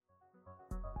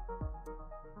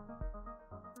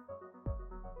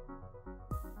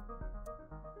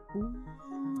Lord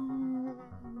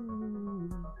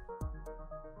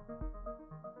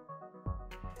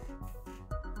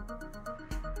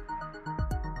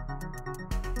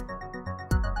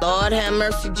have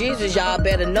mercy, Jesus, y'all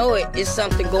better know it. It's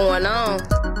something going on.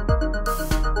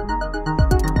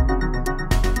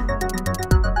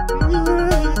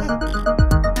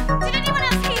 Did anyone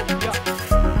else hear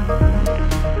that?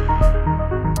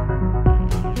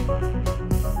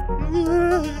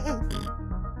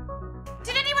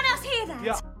 Did anyone else hear that?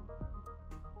 Yeah.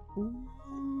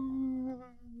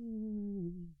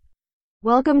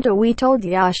 Welcome to We Told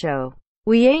Ya Show.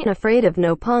 We ain't afraid of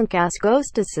no punk-ass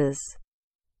ghostesses.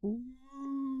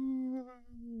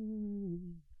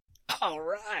 All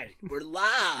right, we're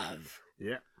live.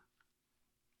 Yeah.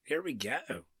 Here we go.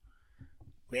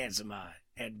 We had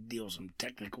to deal with some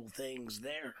technical things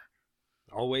there.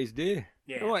 Always did.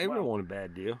 Yeah, Well, everyone well- want a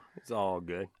bad deal. It's all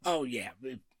good. Oh yeah,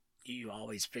 but you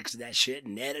always fix that shit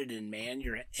in editing, man.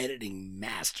 You're an editing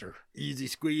master. Easy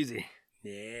squeezy.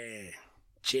 Yeah,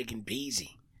 chicken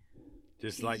peasy.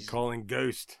 Just like Easy. calling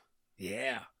ghost.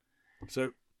 Yeah.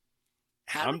 So,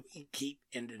 How do we keep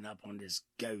ending up on this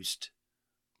ghost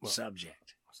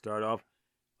subject? start off.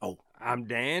 Oh, I'm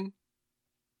Dan,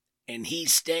 and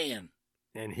he's Stan.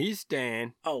 and he's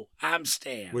Stan, Oh, I'm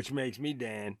Stan. which makes me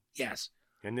Dan, Yes.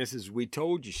 and this is We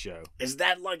Told You Show. Is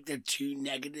that like the two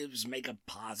negatives make a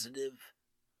positive?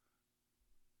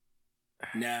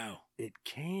 No. It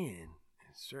can.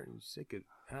 It's certain sick of,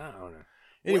 I don't know.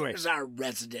 Anyway. Where's our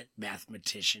resident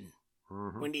mathematician?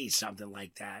 Mhm. We need something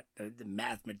like that. The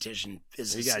mathematician He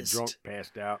physicist. got drunk,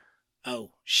 passed out.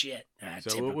 Oh, shit.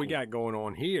 So what we got going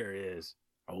on here is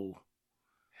Oh,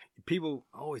 people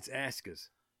always ask us,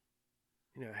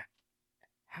 you know,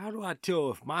 how do I tell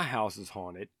if my house is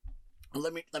haunted?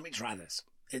 let me try this.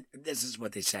 This is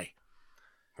what they say.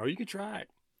 Or you can try it.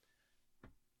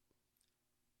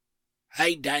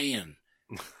 Hey, Dan,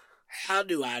 how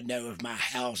do I know if my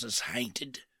house is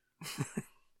haunted?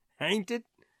 Haunted?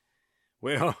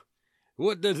 Well,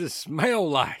 what does it smell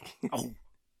like?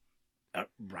 Oh,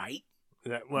 right.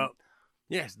 Well,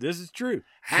 yes, this is true.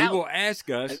 How- People ask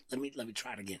us. Let me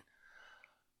try it again.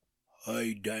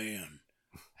 Hey, Dan,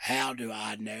 how do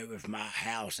I know if my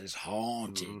house is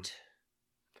haunted?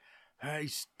 Hey,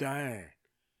 Stan,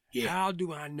 Yeah. how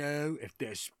do I know if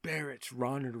there's spirits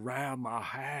running around my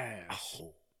house?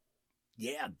 Oh,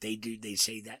 yeah, they do. They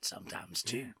say that sometimes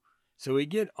too. Yeah. So we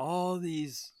get all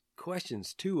these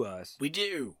questions to us. We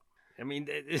do. I mean,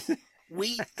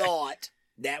 We thought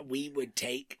that we would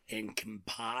take and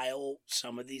compile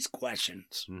some of these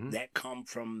questions Mhm. that come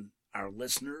from our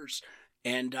listeners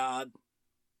and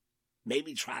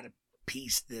maybe try to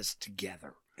piece this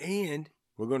together. and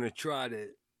we're going to try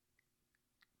to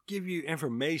give you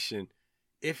information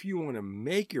if you want to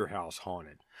make your house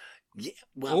haunted, Yeah,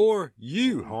 well, or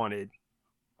you haunted,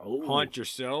 oh, haunt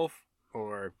yourself,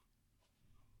 or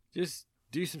just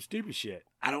do some stupid shit.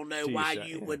 I don't know to why yourself,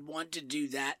 you yeah. would want to do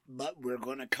that, but we're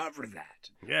going to cover that.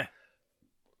 Yeah.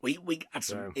 We got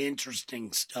some So-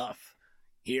 interesting stuff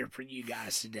here for you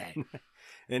guys today.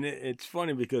 And it's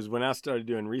funny because when I started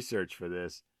doing research for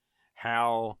this,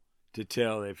 how to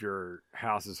tell if your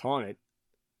house is haunted,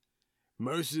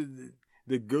 most of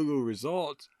the Google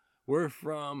results were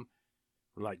from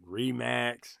like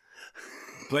Remax,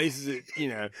 places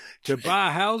that, to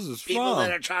buy houses People from.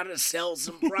 that are trying to sell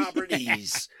some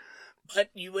properties. But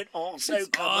you would also It's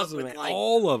come awesome, up with man. like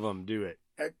All of them do it.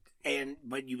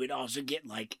 but you would also get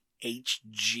like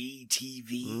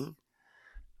HGTV.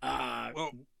 Mhm.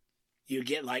 Well, You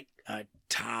get like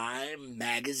Time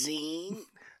magazine,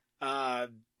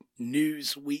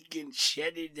 Newsweek and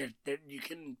shit. There you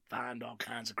can find all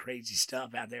kinds of crazy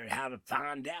stuff out there. How to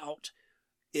find out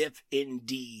if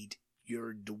indeed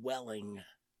your dwelling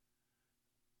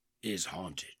is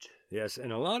haunted. yes,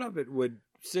 and a lot of it would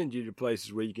send you to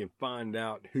places where you can find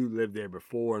out who lived there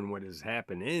before and what has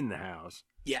happened in the house.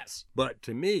 Yes. But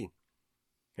to me,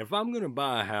 if I'm going to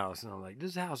buy a house and I'm like,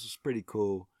 this house is pretty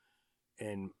cool,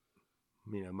 and,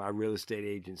 my real estate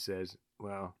agent says,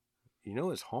 well,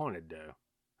 it's haunted though.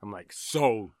 I'm like,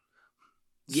 sold.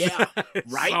 Yeah,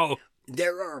 right? Sold.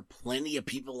 There are plenty of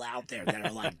people out there that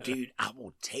are like, dude, I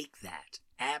will take that.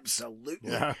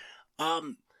 Absolutely. Yeah.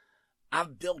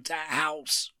 I've built a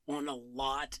house on a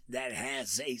lot that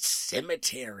has a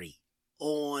cemetery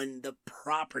on the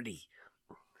property.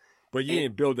 But you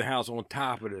didn't build the house on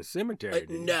top of the cemetery, did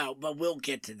you? No, but we'll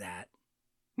get to that.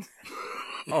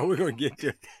 Oh, we're going to get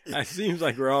to it. Seems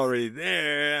like we're already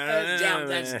there.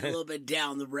 That's a little bit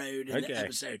down the road in the Okay.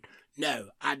 episode. No,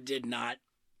 I did not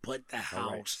put the All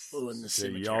right. house on the So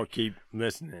cemetery. y'all keep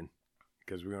listening,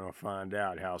 because we're going to find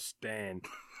out how Stan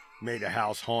made a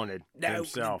house haunted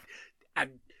himself. I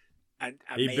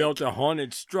He may built a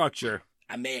haunted structure.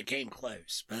 I may have came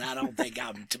close, but I don't think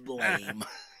I'm to blame.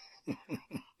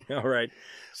 All right.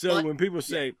 So But- when people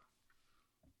say,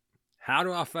 how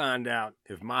do I find out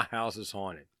if my house is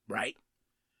haunted? Right?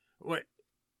 What?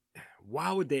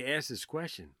 Why would they ask this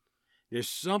question? There's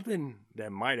something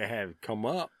that might have come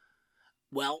up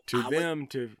Well, to I them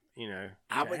to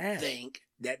I to would ask. think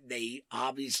that they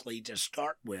obviously, to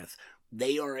start with,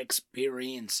 they are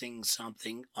experiencing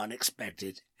something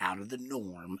unexpected, out of the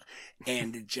norm,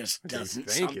 and it just They doesn't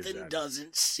think it's something that.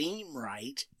 doesn't seem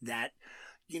right. That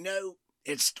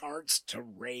it starts to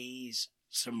raise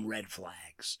some red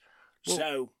flags. Well,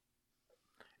 So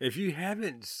If you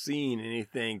haven't seen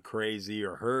anything crazy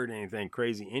or heard anything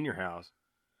crazy in your house,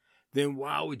 then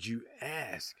why would you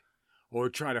ask or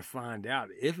try to find out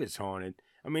if it's haunted?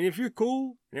 I mean, if you're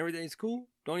cool and everything's cool,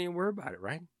 don't even worry about it,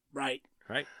 right? right.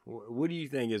 Right? What do you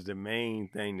think is the main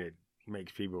thing that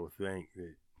makes people think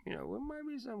that, there might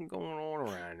be something going on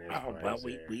around this Oh, place well,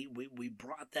 here? we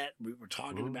brought that. We were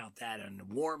talking Mhm. about that in the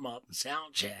warm up and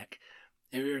sound check,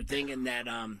 and we were thinking that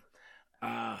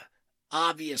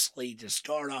obviously, to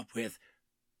start off with,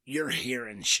 you're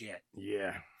hearing shit,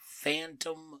 Yeah.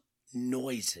 phantom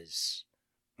noises.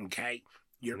 Okay,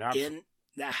 you're Not- in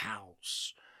the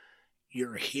house,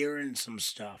 you're hearing some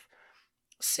stuff,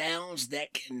 sounds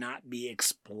that cannot be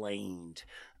explained.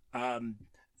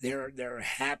 They're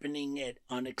happening at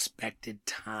unexpected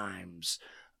times,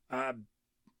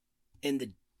 in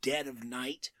the dead of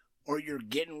night, or you're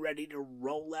getting ready to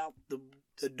roll out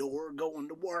the door going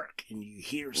to work, and you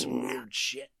hear some weird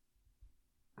shit.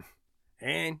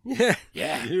 And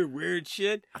Yeah. you hear weird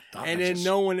shit, I thought and I then just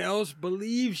no one else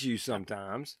believes you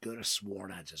sometimes. could have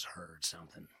sworn I just heard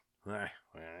something. Well,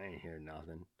 I ain't hear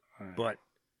nothing. Alright. But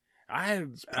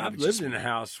I've probably lived just in a me.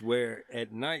 house where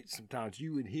at night sometimes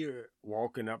you would hear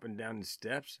walking up and down the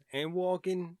steps and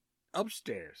walking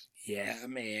upstairs, Yeah,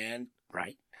 man.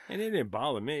 Right. and it didn't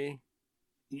bother me.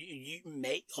 You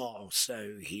may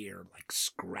also hear like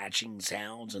scratching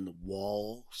sounds in the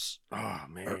walls. Oh Or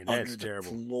man, under that's the terrible.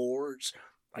 floors,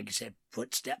 like you said,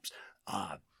 footsteps,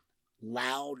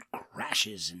 loud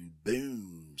crashes and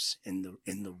booms in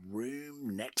the room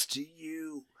next to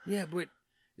you. Yeah, but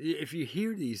if you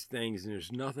hear these things and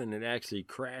there's nothing that actually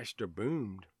crashed or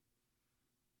boomed,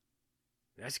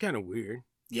 that's kind of weird.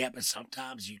 Yeah, but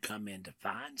sometimes you come in to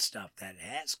find stuff that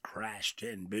has crashed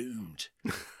and boomed.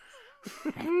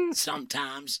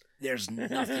 Sometimes there's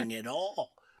nothing at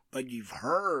all, but you've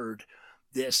heard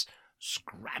this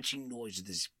scratching noise,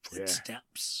 these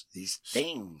footsteps, these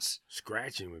things.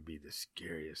 Scratching would be the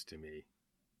scariest to me.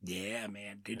 Yeah,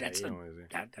 man, dude, Yeah, that's you a know,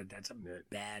 that's a that-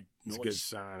 bad It's a noise. good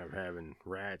sign of having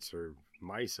rats or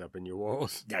mice up in your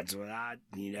walls. That's what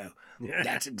Yeah.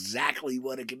 that's exactly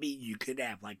what it could be. You could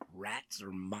have like rats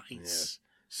or mice Yes.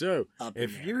 So, up in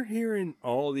if there. you're hearing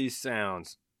all these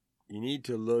sounds, you need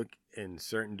to look in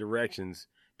certain directions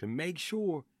to make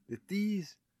sure that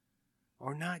these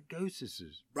are not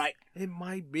ghostesses. Right, It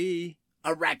might be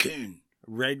a raccoon.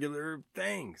 regular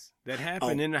things that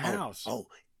happen in the house. Oh,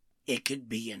 it could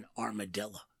be an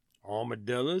armadillo.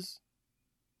 Armadillos.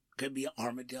 Could be an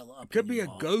armadillo. Up Could in be your a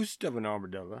wall. ghost of an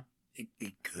armadillo It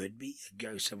could be a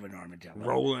ghost of an armadillo.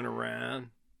 rolling around,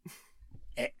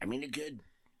 I mean, it could.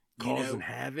 causing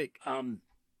havoc.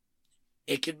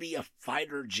 It could be a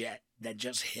fighter jet that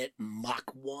just hit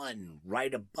Mach 1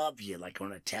 right above you, like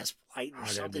on a test flight or Oh,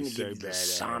 that'd something, be to give so you the badass.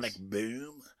 sonic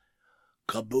boom.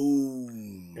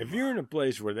 Kaboom. If you're in a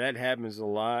place where that happens a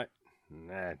lot,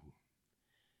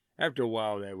 after a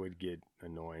while that would get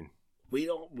annoying.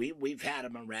 We've had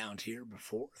them around here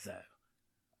before, though.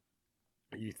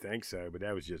 You think so, but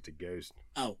that was just a ghost.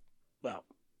 Oh, well,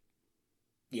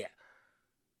 yeah.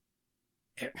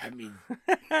 I mean,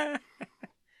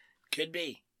 could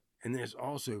be. And there's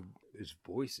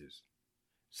voices.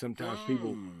 Sometimes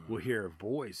people will hear a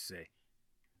voice say,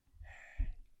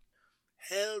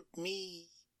 Help me.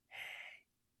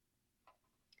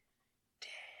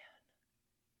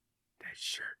 that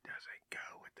shirt doesn't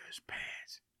go with those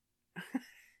pants.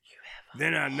 You have a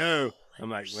Then I know, hole in I'm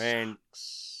like, your man,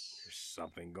 socks." there's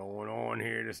something going on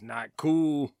here that's not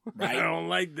cool. Right. I don't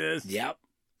like this. Yep.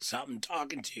 Something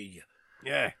talking to you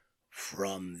Yeah.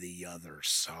 from the other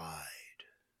side.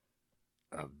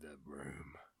 Of the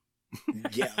room.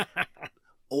 Yeah.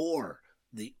 Or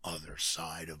the other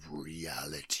side of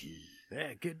reality. Yeah,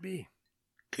 it could be.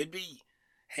 Could be.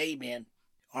 Hey, man,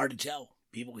 hard to tell.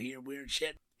 People hear weird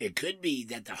shit. It could be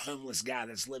that the homeless guy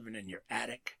that's living in your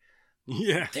attic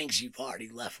Yeah. thinks you've already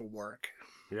left for work,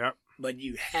 Yep. but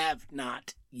you have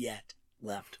not yet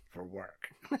left for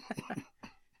work.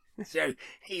 So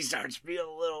he starts feeling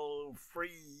a little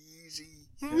freezy.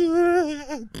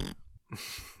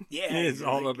 Yeah, It's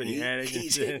all up in your attic.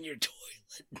 He's in your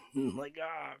toilet. Like,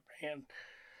 oh man.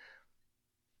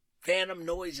 Phantom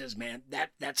noises, man.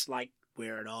 That's like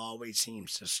where it always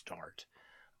seems to start.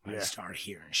 When I start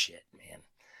hearing shit,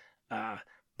 man.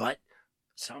 But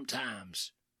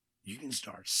sometimes you can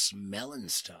start smelling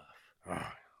stuff.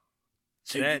 Oh,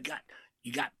 So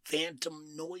you got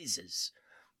phantom noises,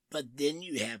 but then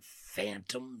you have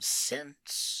phantom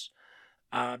scents.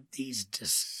 These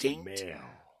distinct, smell.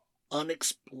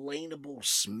 unexplainable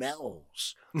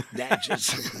smells that just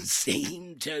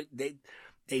seem to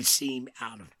they seem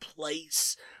out of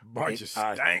place. Bunch of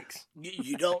stinks.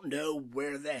 You don't know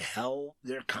where the hell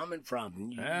they're coming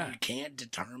from. You can't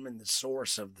determine the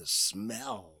source of the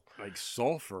smell. Like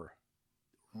sulfur.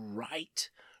 Right.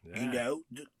 Yeah. You know,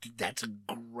 that's a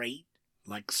great,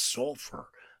 like sulfur,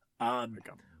 Like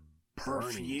a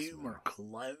perfume burning or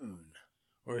cologne.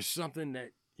 or something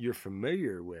that you're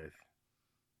familiar with.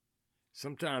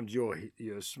 Sometimes you'll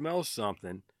smell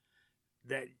something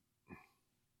that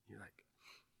you're like,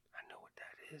 I know what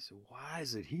that is. Why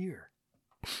is it here?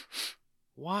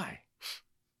 Why?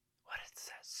 What is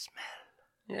that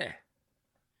smell? Yeah.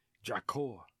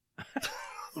 Jacor.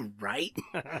 Right?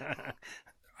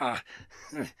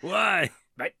 Why?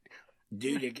 But,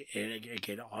 dude, it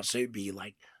could also be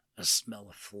like a smell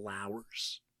of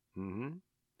flowers. Mm-hmm.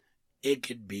 It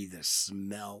could be the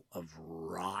smell of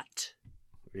rot.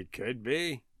 It could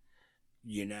be.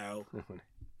 You know,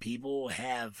 people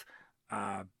have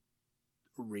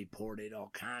reported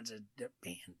all kinds of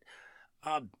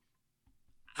man.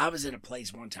 I was in a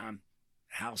place one time,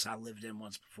 house I lived in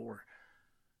once before.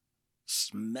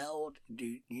 Smelled,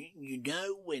 dude. You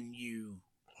know when you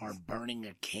are burning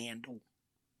a candle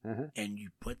and you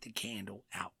put the candle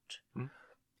out,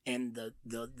 and the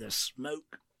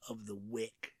smoke of the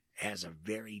wick has a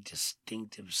very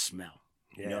distinctive smell.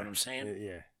 You know what I'm saying?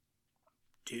 Yeah.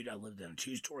 Dude, I lived in a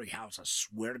 2-story house. I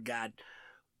swear to God,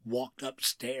 walked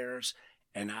upstairs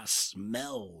and I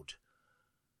smelled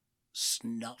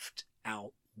snuffed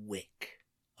out wick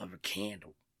of a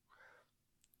candle.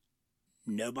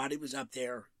 Nobody was up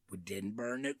there. We didn't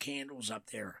burn no candles up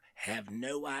there. Have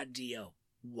no idea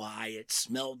why it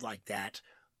smelled like that.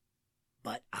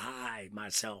 But I,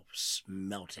 myself,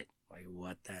 smelt it. Like,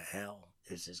 what the hell?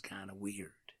 This is kind of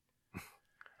weird.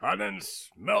 I done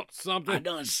smelt something. I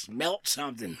done smelt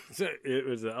something. So it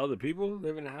was the other people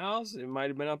living in the house? It might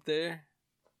have been up there?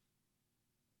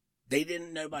 They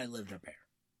didn't, nobody lived up there.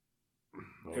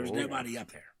 There was nobody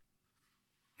up there.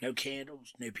 No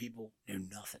candles, no people, no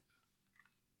nothing.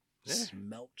 Yeah.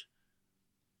 Smelt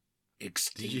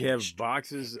extinguished. Did you have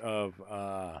boxes of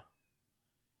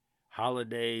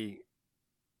holiday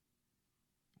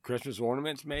Christmas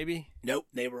ornaments, maybe? Nope,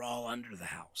 they were all under the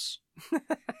house.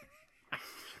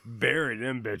 Bury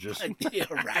them bitches. Yeah,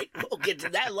 right. We'll get to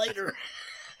that later.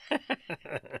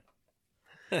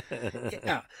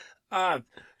 Yeah.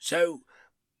 So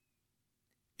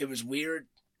it was weird.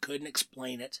 Couldn't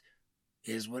explain it.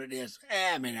 Is what it is.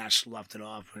 I mean, I sloughed it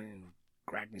off and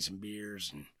cracked me some beers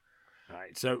and All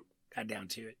right, so got down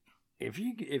to it. if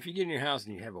you get in your house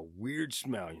and you have a weird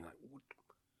smell, you're like, what?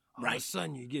 All of a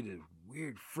sudden you get a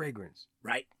weird fragrance.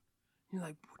 Right. You're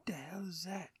like, what the hell is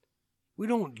that? We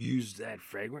don't use that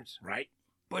fragrance, Right.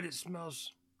 but it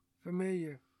smells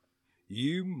familiar.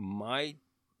 You might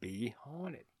be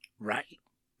haunted. Right.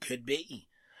 Could be.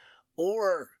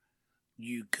 Or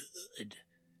you could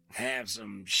have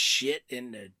some shit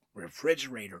in the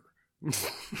refrigerator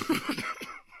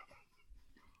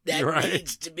that Right.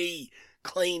 needs to be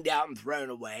cleaned out and thrown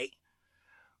away.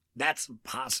 That's a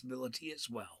possibility as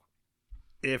well.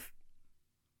 If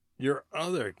your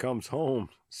other comes home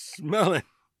smelling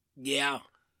Yeah.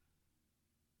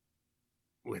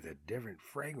 with a different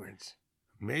fragrance,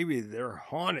 maybe they're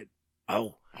haunted.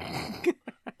 Oh.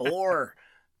 Or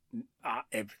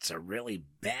if it's a really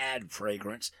bad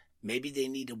fragrance, maybe they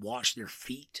need to wash their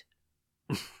feet.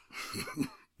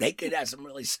 They could have some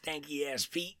really stanky ass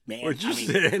feet, man. What you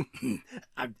said?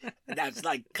 That's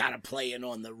like kind of playing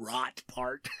on the rot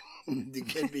part. It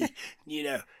could be,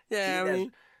 Yeah, I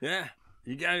mean,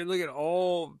 you got to look at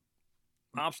all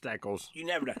obstacles. you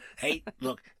never know. Hey,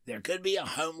 look, there could be a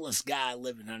homeless guy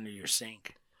living under your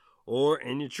sink, Or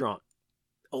in your trunk.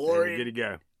 or And you're good to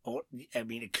go. or I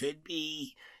mean, it could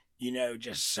be,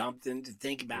 just something to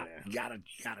think about. Yeah. You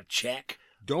gotta check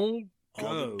Don't all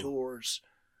go the doors.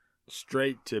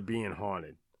 straight to being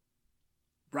haunted.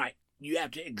 Right. You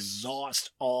have to exhaust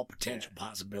all potential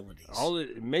possibilities.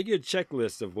 Make you a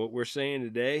checklist of what we're saying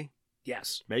today.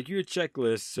 Yes. Make you a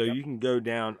checklist so you can go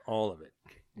down all of it.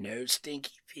 No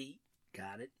stinky feet.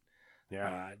 Got it.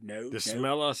 Yeah. No. The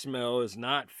smell I smell is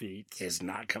not feet. is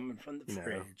not coming from the No.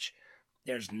 fridge.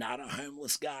 There's not a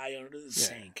homeless guy under the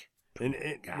sink. And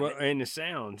Got well, it. and the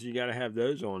sounds, you got to have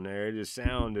those on there. The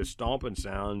sound, the stomping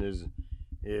sound is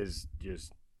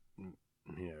just,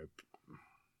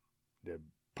 the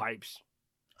pipes.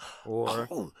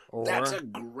 Or That's a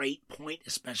great point,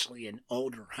 especially in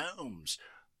older homes.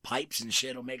 Pipes and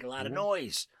shit will make a lot of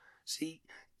noise. See,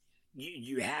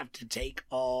 you have to take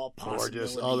all or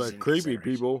possibilities. just other into creepy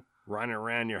consideration. people running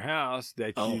around your house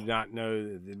that Oh. you not know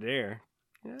that they're there.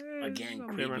 Yeah, Again, something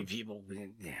creepy different. people.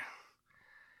 Yeah.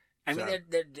 I mean, So,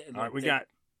 all right, we got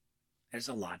there's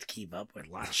a lot to keep up with,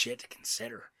 a lot of shit to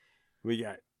consider.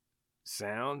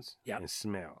 sounds Yep. and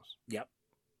smells. Yep.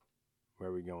 Where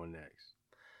are we going next?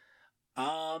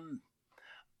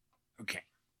 Okay.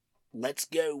 Let's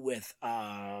go with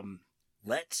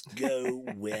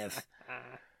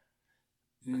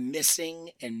missing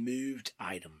and moved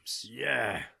items.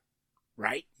 Yeah.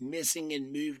 Right? Missing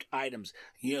and moved items.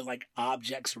 Like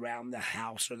objects around the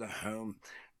house or the home.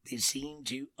 They seem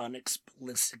to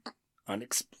unexplicitly.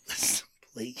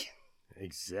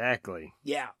 Exactly.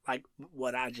 Yeah, like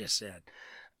what I just said.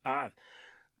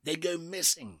 They go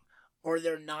missing, or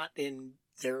they're not in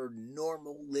their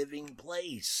normal living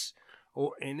place.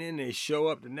 And then they show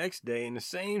up the next day in the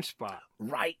same spot.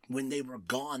 Right when they were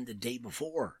gone the day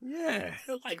before. Yeah.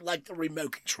 Like the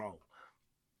remote control.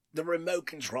 The remote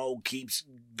control keeps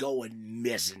going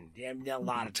missing. I mean, a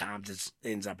lot of times it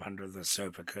ends up under the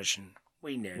sofa cushion.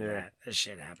 We know that. This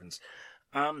shit happens.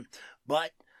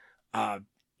 But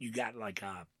you got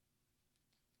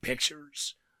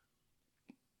pictures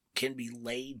can be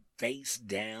laid face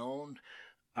down.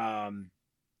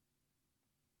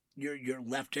 Your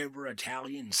leftover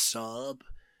Italian sub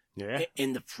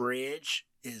in the fridge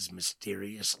is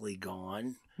mysteriously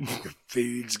gone. Your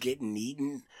food's getting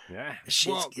eaten. Yeah. The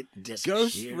shit's Well, getting disappeared.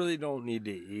 ghosts really don't need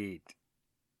to eat.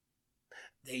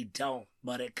 They don't,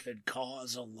 but it could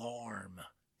cause alarm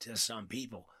to some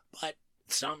people. But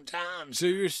sometimes So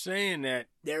you're saying that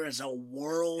there is a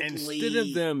worldly... instead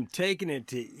of them taking it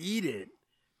to eat it,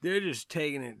 they're just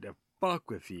taking it to fuck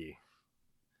with you.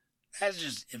 That's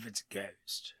just if it's a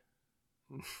ghost.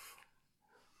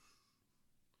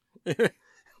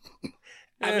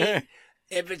 I mean,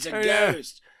 if it's a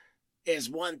ghost, is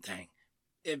one thing.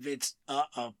 If it's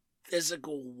a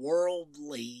physical,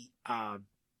 worldly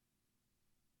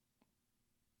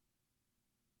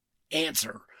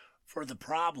answer for the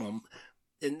problem,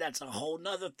 then that's a whole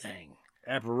nother thing.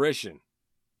 Apparition.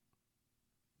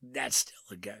 That's still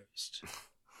a ghost,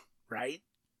 right?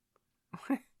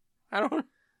 I don't.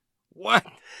 What?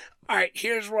 All right,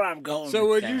 here's where I'm going. So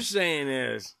with what you're saying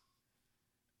is,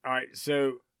 all right.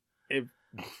 So if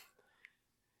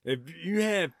you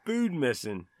have food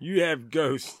missing, you have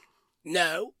ghosts.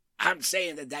 No, I'm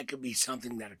saying that could be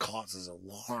something that causes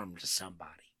alarm to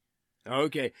somebody.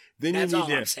 Okay, then That's you all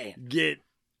need I'm to saying. get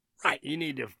Right. You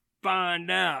need to find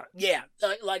out. Yeah,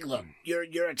 like look, your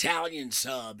Italian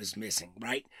sub is missing,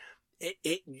 right?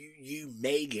 You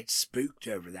may get spooked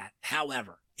over that.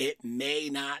 However, it may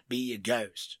not be a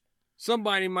ghost.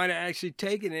 Somebody might have actually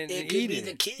taken it and It could eaten be it.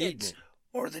 the eaten kids it.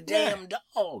 or the damn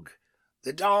dog.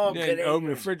 The dog Then could open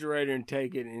the eat it. refrigerator and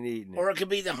take it and eat it. Or it could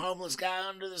be the homeless guy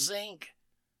under the sink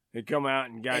They come out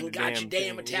and got and the got damn your damn thing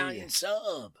and eat Italian it.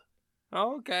 sub.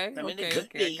 Oh, okay. I mean, it okay, could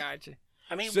okay, be. I got you.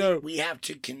 I mean, So- we have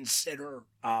to consider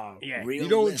Yeah, realistic you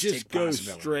don't just go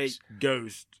possibilities. straight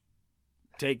ghost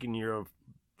taking your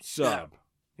sub.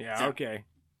 Yeah, No. okay.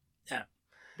 No.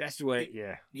 That's the way,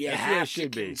 yeah. You That's the way it have to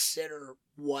should be. consider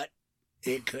what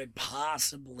it could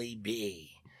possibly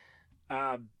be.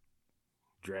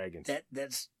 Dragons.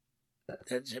 That's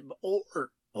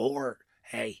or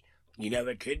hey,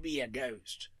 it could be a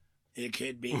ghost. It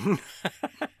could be,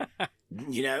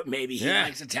 maybe he Yeah.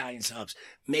 likes Italian subs.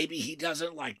 Maybe he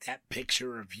doesn't like that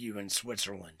picture of you in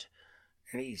Switzerland,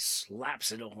 and he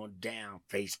slaps it on down,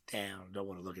 face down. Don't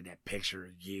want to look at that picture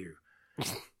of you.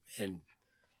 And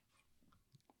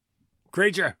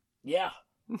Creature. yeah,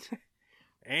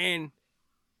 And,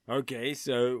 okay,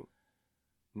 so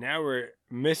now we're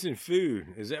missing food.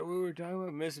 Is that what we're talking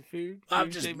about? Missing food? I'm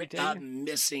Food just they be taking?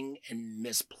 missing and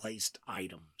misplaced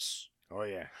items. Oh,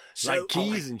 yeah. So, like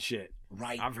keys and shit.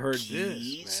 Right. I've heard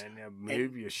keys, this, man. They'll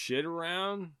move your shit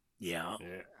around. Yeah,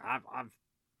 Yeah, I've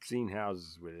seen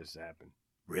houses where this happened.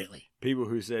 really. People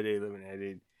who said they live in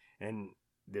that, and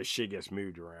their shit gets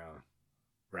moved around.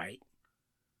 Right.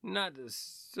 Not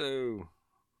just so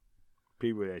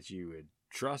people that you would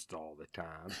trust all the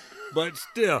time, but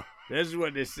still, this is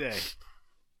what they say.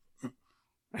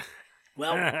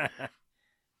 Well,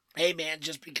 Hey, man,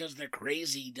 just because they're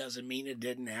crazy doesn't mean it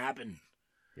didn't happen.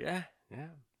 Yeah.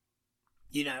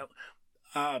 You know,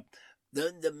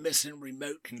 the missing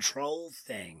remote control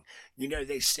thing. You know,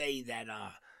 they say that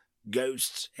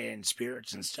ghosts and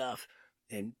spirits and stuff,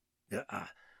 and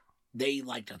they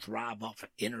like to thrive off of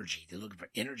energy. They're looking for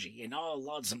energy. And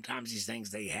sometimes these things,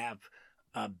 they have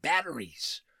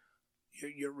batteries.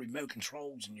 Your remote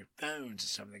controls and your phones and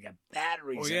stuff, they got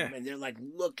batteries in them, and they're like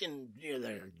looking,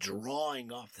 they're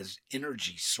drawing off this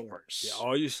energy source. Yeah,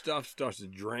 all your stuff starts to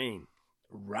drain.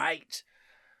 Right.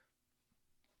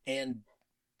 And,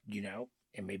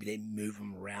 and maybe they move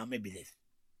them around. Maybe they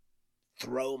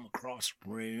throw them across the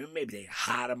room. Maybe they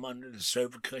hide them under the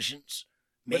sofa cushions.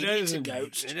 Maybe it's a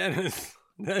ghost. That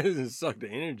doesn't suck the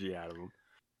energy out of them.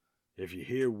 If you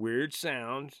hear weird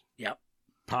sounds,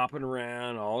 popping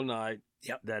around all night,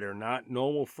 that are not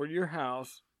normal for your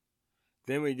house,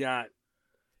 then we got,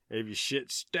 if your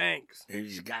shit stinks, you're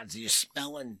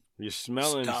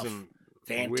smelling stuff, some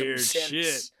phantom weird scents,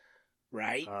 shit,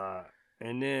 right?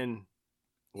 And then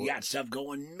you got stuff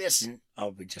going missing. Oh,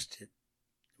 we just did.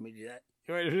 Let me do that.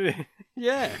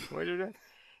 Yeah, wait a minute.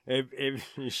 If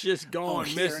your shit's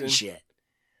going missing, shit.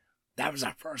 That was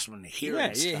our first one.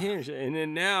 Hearing stuff. Hearing shit. And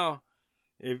then now,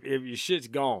 if your shit's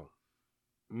gone,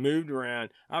 moved around,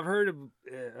 I've heard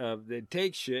of they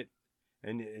take shit,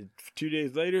 and 2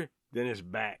 days later, then it's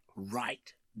back.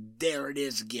 Right. There it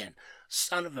is again.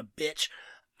 Son of a bitch.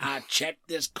 I checked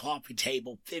this coffee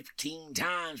table 15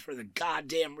 times for the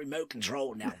goddamn remote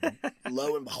control. Now,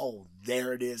 lo and behold,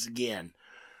 there it is again.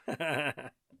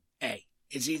 Hey,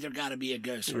 it's either got to be a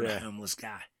ghost or a homeless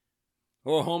guy.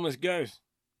 Or a homeless ghost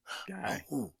guy.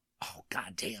 Oh,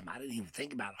 goddamn. I didn't even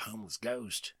think about a homeless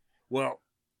ghost. Well,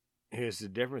 here's the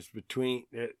difference between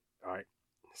it. All right.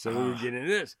 So we're getting into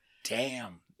this.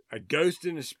 Damn. A ghost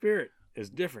and a spirit is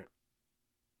different.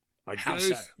 A How ghost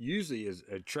so? usually is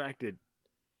attracted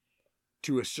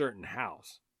to a certain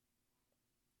house.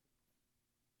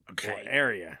 Okay. Or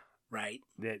area. Right.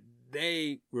 That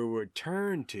they will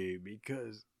return to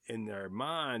because in their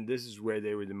mind, this is where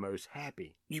they were the most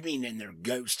happy. You mean in their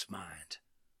ghost mind?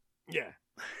 Yeah.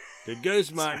 The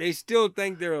ghost mind, they still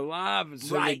think they're alive, and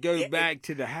so they go back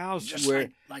to the house just where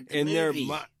like the in their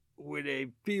movie. where they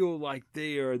feel like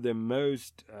they are the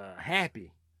most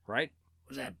happy, right?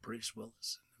 Was that Bruce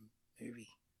Willis in the movie?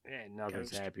 Yeah,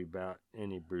 nothing's Ghost. happy about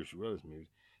any Bruce Willis movie.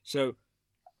 So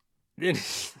then,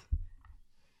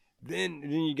 then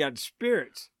you got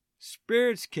spirits.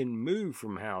 Spirits can move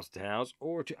from house to house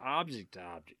or to object.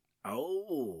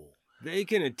 Oh. They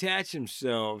can attach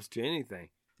themselves to anything.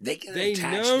 They can They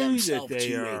attach know themselves that they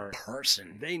to are- a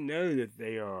person. They know that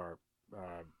they are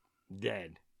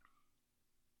dead.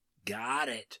 Got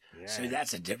it. Yeah. So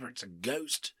that's a difference. A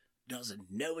ghost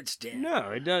doesn't know it's dead. No,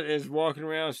 it does. It's walking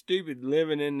around stupid,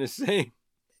 living in the same.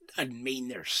 Doesn't mean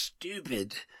they're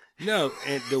stupid. No,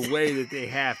 and the way that they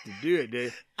have to do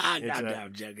it. I'm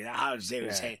joking. I was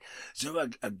Yeah. saying. So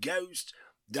a ghost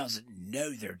doesn't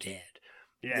know they're dead.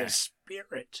 Yeah, The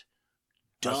spirit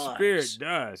does. a spirit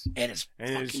does, And it's and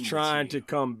it's fucking with trying you to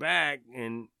come back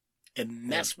and and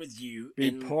mess with you be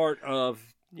and part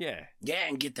of. Yeah,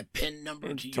 and get the PIN number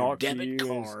and to your talk to debit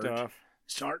you and card. stuff.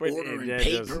 Start But ordering that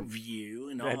pay doesn't- per view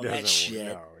and That all doesn't that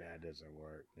shit. work. No, that doesn't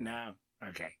work. No.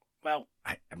 Okay. Well,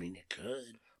 I mean, it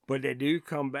could. But they do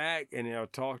come back and they'll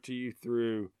talk to you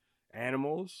through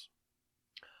animals.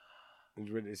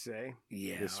 Is what they say.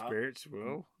 Yeah. The spirits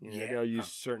will. Yeah. They'll use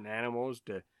certain animals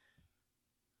to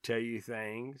tell you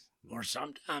things. Or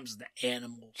sometimes the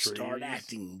animals start Trees.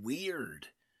 acting weird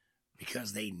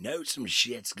because they know some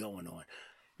shit's going on.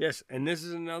 Yes, and this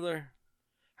is another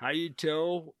how you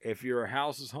tell if your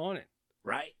house is haunted.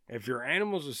 Right? If your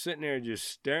animals are sitting there just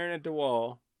staring at the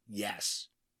wall, Yes.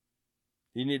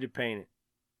 you need to paint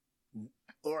it.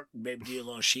 Or maybe do a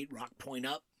little sheetrock point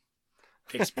up,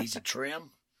 fix a piece of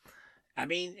trim. I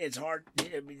mean, it's hard.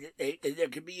 I mean, there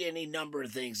could be any number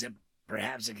of things that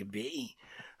perhaps it could be.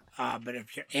 But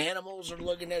if your animals are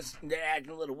looking at, they're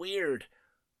acting a little weird,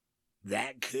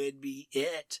 that could be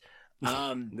it.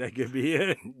 That could be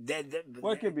it.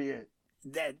 What could be it?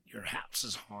 That your house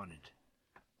is haunted.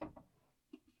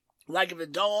 Like if a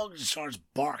dog starts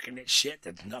barking at shit,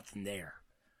 there's nothing there.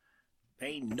 There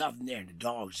ain't nothing there. The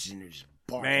dog's in there just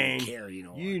barking Man, and carrying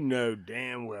on. you know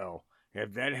damn well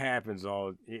if that happens,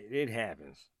 it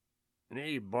happens, and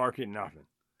they bark at nothing.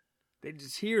 They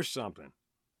just hear something.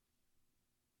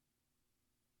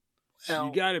 Well,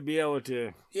 You got to be able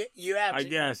to. you have I to,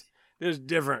 guess there's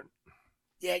different.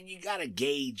 Yeah, you got to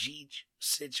gauge each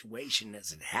situation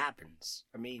as it happens.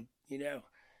 I mean, and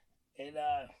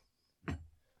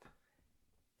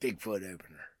Bigfoot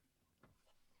opener.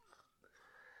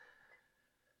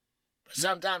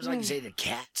 Sometimes, like you say, the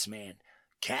cats, man.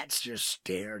 Cats just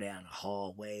stare down the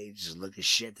hallway, just look at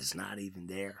shit that's not even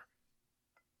there.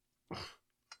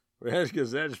 Well, that's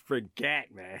because that's a freaking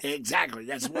cat, man. Exactly.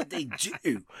 That's what they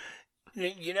do.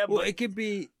 You know, Well, but it could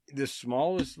be the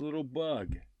smallest little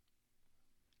bug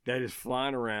that is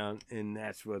flying around, and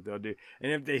that's what they'll do.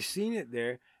 And if they've seen it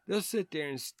there, they'll sit there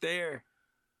and stare,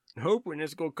 hoping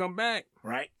it's going to come back.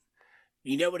 right?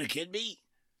 You know what it could be?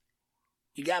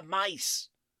 You got mice.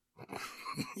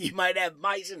 You might have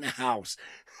mice in the house.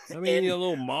 I mean, And- a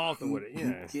little moth or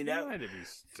whatever. You know? Might be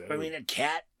so. I mean, a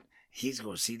cat, he's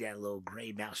going to see that little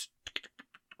gray mouse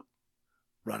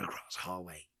run across the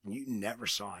hallway. You never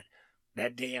saw it.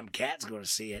 That damn cat's going to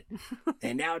see it.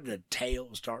 And now the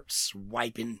tail starts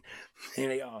swiping,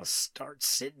 and they all start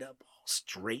sitting up all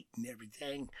straight and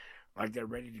everything, like they're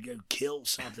ready to go kill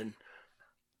something.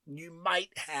 You might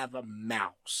have a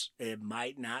mouse. It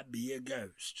might not be a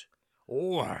ghost.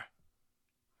 Or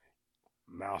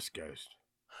mouse ghost.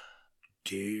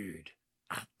 Dude,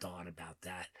 I thought about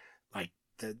that. Like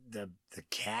the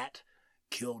cat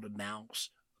killed a mouse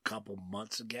a couple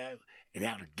months ago, and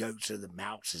now the ghost of the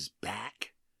mouse is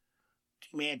back.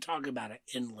 Man, talk about an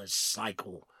endless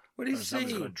cycle. What do you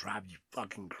Something's say? going to drive you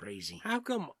fucking crazy. How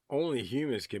come only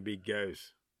humans can be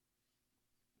ghosts?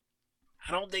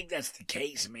 I don't think that's the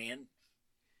case, man.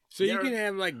 So you There- can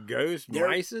have like ghost there-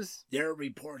 mices? There are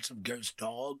reports of ghost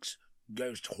dogs,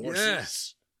 ghost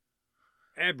horses,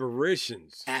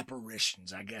 Apparitions.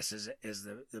 apparitions, I guess is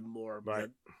the more Right.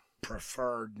 the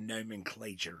preferred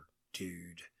nomenclature,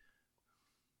 dude.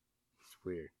 It's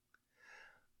weird.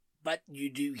 But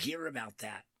you do hear about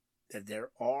that there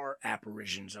are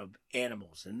apparitions of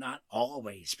animals and not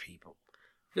always people.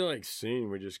 I feel like soon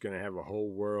we're just going to have a whole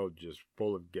world just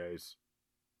full of ghosts.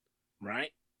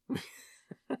 Right?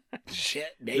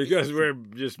 Shit, maybe. Because we're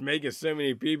just making so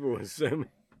many people and so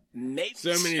maybe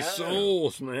many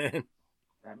souls, man.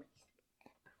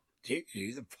 Dude,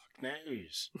 who the fuck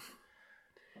knows?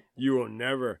 You will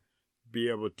never be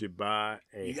able to buy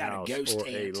a You got a house ghost or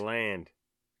ant. a land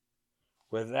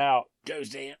without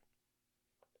Ghost ant.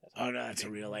 Oh, no, that's a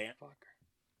real ant. Fucker.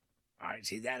 All right,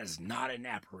 see, that is not an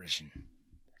apparition.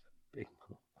 Big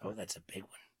Oh, that's a big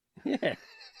one. Yeah.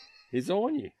 He's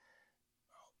on you.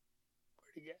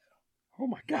 Where'd he go? Oh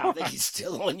my I God. think he's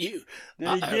still on you. Did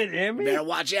he get Emmy? Better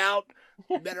watch out.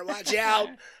 You better watch out.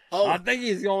 Oh, I think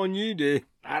he's on you, dude.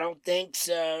 I don't think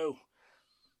so.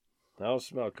 I don't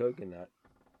smell coconut.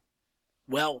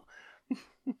 Well,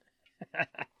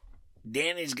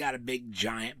 Danny's got a big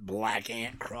giant black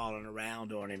ant crawling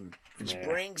around on him, which Yeah.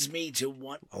 brings me to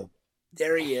one. Oh,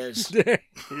 there he is. There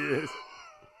he is.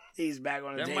 He's back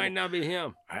on the That table. might not be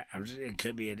him. It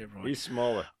could be a different one. He's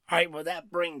smaller. All right, well, that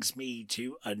brings me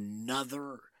to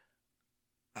another,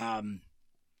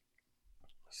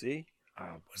 See?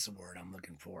 what's the word I'm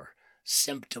looking for?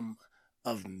 Symptom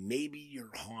of maybe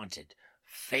you're haunted.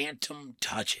 Phantom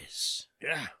touches.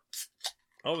 Yeah.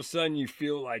 All of a sudden you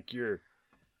feel like you're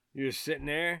sitting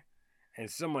there and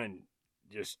someone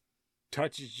just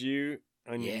touches you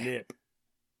on your Yeah. nip.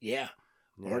 Yeah,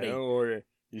 You Or they- know, or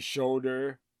your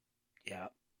shoulder, yeah.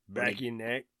 back of your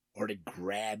neck. Or to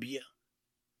grab you.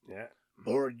 Yeah.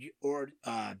 Or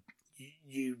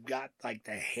you've got like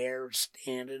the hair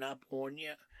standing up on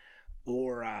you.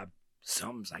 Or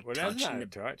some's like Well, that's not touching a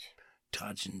touch.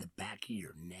 touching the back of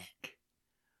your neck.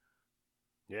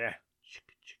 Yeah.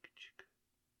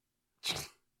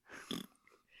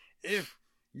 If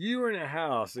you were in a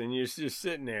house and you're just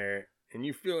sitting there and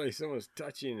you feel like someone's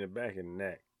touching you in the back of the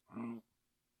neck. Mm.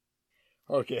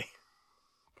 Okay.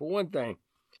 For one thing,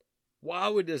 why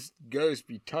would this ghost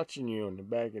be touching you on the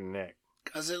back of the neck?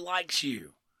 'Cause it likes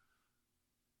you.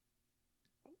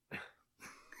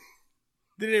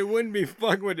 Then it wouldn't be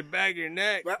fucking with the back of your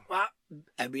neck. Well,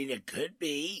 I mean, it could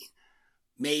be.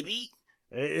 Maybe.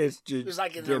 It's just It was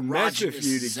like an to mess with erogenous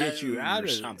you to get you zone out or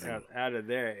of something. out of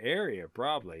their area,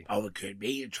 probably. Oh, it could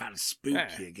be. You're trying to spook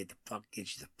Yeah. you, get you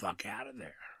the fuck out of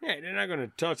there. Yeah, they're not going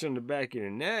to touch on the back of your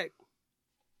neck.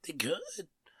 They could.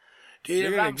 Dude, They're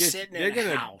if gonna I'm get- sitting they're in a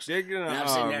gonna- house They're going and I'm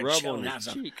sitting there to rub chilling on out his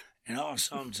something, cheek. and all of a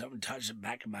sudden something touches the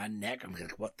back of my neck, I'm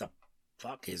like, what the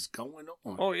fuck is going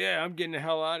on? Oh, yeah, I'm getting the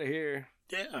hell out of here.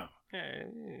 Yeah. Yeah,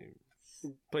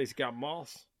 place got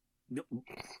moss.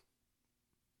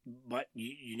 But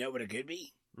you know what it could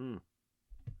be?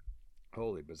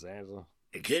 Holy bazazzle.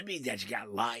 It could be that you got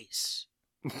lice.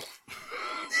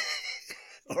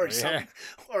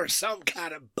 or some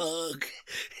kind of bug.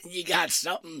 You got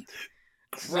something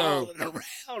crawling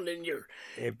around in your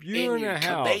If you're in a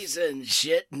house cabeza and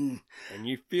shit, and and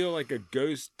you feel like a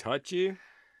ghost touch you,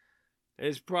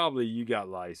 it's probably you got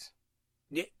lice.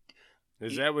 Yeah.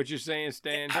 Is that what you're saying,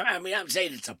 Stan? I mean, I'm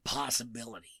saying it's a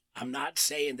possibility. I'm not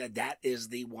saying that that is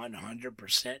the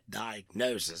 100%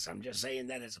 diagnosis. I'm just saying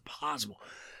that it's possible.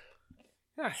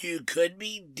 You could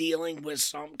be dealing with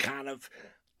some kind of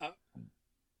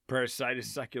Parasitis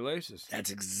sacculosis. That's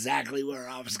exactly where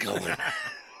I was going.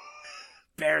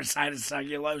 Parasitis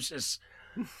sacculosis.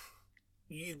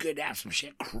 You could have some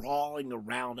shit crawling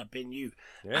around up in you.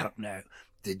 Yeah. I don't know.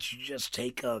 Did you just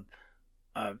take a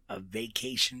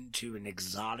vacation to an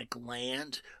exotic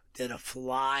land? Did a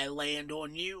fly land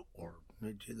on you, or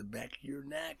to the back of your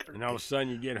neck? Or And all of a sudden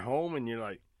you get home and you're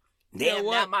like, damn,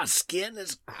 what? now my skin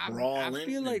is crawling. I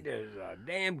feel like there's a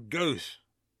damn ghost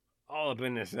all up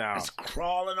in this house. It's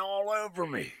crawling all over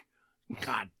me.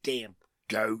 Goddamn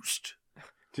ghost.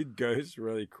 Did ghosts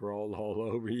really crawl all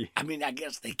over you? I mean, I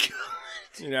guess they could.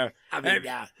 You know, I mean,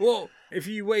 yeah. well, if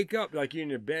you wake up, like you're in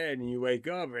your bed and you wake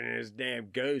up and there's damn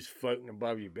ghost floating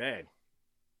above your bed.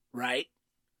 Right?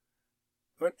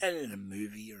 Wasn't that in a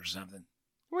movie or something?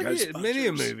 Well, yeah, many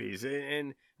of Ghostbusters. movies,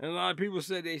 and a lot of people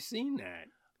said they seen that.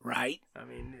 Right? I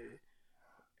mean,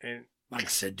 and Like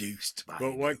seduced by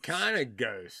but what ghosts. kind of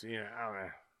ghosts? You know, I don't know.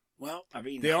 Well, I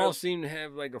mean, They all seem to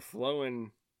have like a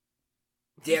flowing.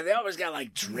 yeah, they always got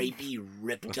like drapey,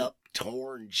 ripped up,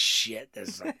 torn shit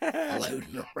that's like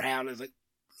floating around. It's like,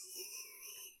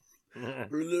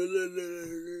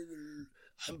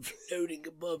 I'm floating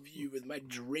above you with my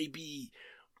drapey,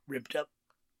 ripped up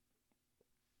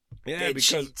Yeah, bed because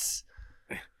sheets.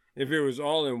 if it was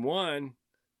all in one,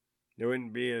 it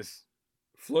wouldn't be as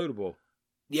floatable.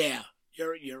 Yeah,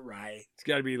 you're right. It's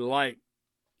got to be light.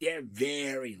 Yeah,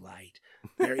 very light,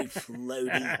 very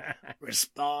floaty,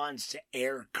 responds to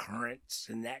air currents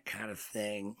and that kind of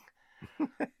thing.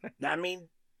 I mean,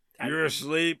 You're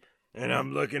asleep, and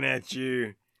I'm looking at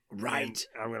you. right?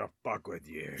 and I'm gonna fuck with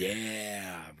you.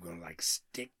 Yeah, I'm gonna like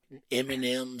stick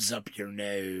M&Ms up your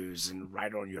nose and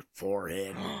right on your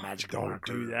forehead with a magic Don't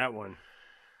marker. do that one.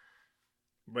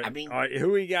 But I mean- all right,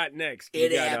 who we got next?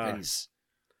 It We got, happens.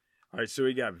 All right, so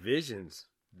we got visions.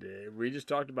 We just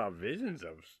talked about visions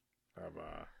of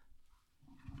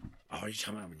Oh, you're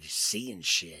talking about when you're seeing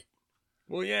shit.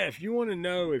 Well, yeah. If you want to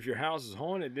know if your house is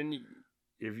haunted, then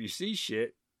if you see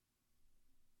shit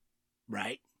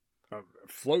Right?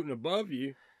 floating above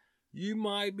you, you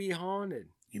might be haunted.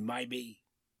 You might be.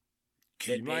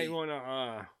 Could You be. might want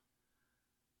to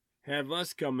have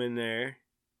us come in there,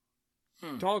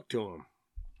 Hmm. talk to them.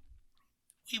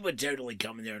 We would totally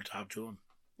come in there and talk to him.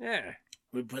 Yeah.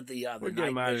 We put the We'll get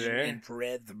 'em night out of vision there.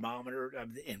 infrared thermometer,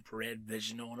 the infrared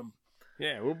vision on them.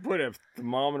 Yeah, we'll put a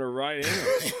thermometer right in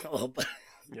them. Well, but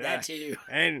Yeah. that too,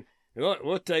 And look,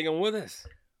 we'll take them with us.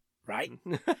 right?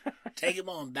 Take them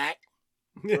on back,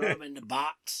 throw them in the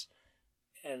box,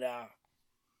 and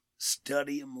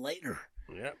study them later.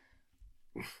 Yep.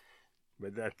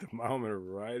 But that thermometer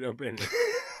right up in there.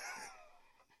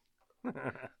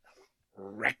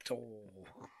 Rectal.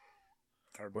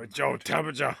 What's your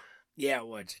temperature? Yeah,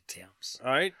 what's it, temps?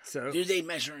 All right, so Do they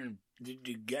measure in,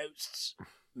 do ghosts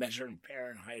measure in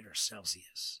Fahrenheit or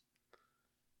Celsius?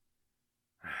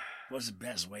 What's the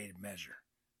best way to measure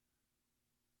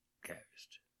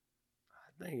ghost?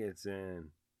 I think it's in.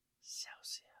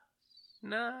 Celsius.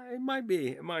 Nah, it might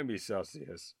be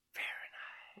Celsius.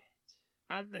 Fahrenheit.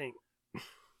 I think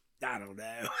I don't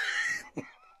know.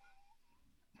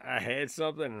 I had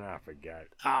something and I forgot.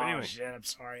 Oh, But anyway, shit, I'm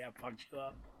sorry I fucked you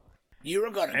up. You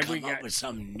were going to And we come up got- with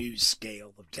some new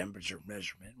scale of temperature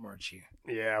measurement, weren't you?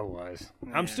 yeah, I was.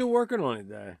 Yeah. I'm still working on it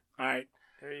though. All right.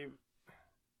 Hey,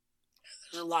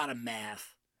 There's a lot of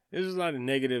math. There's a lot of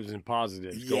negatives and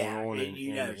positives Yeah, going on and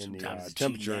you know in the sometimes the two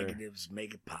temperature. negatives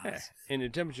make it Yeah, positive. in the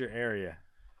temperature area.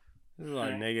 There's a lot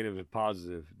of Right. negative and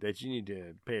positive that you need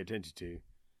to pay attention to.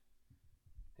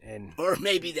 And Or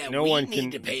maybe that No we one need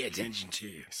can- to pay attention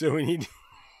to. so we need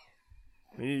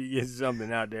to get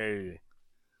something out there to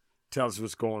tell us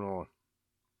what's going on.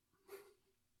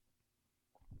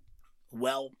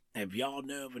 Well, if y'all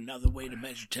know of another way to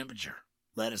measure temperature,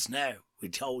 let us know. We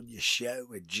told you show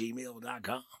at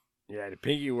gmail.com. Yeah, the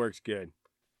pinky works good.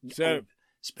 So- Oh,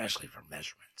 especially for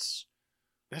measurements.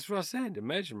 That's what I said. The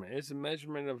measurement. It's a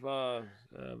measurement of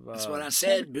That's what I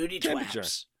said, booty temperature.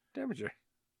 twaps. Temperature.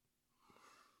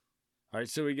 All right,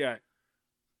 so we got.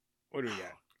 What do we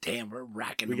got? Damn, we're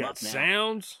racking We them got up now.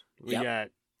 sounds. We Yep.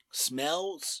 got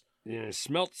Smells.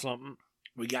 smelt something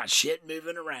We got shit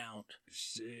moving around.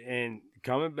 and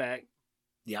coming back,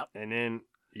 Yep. and then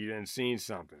you done seen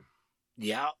something.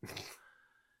 Yep.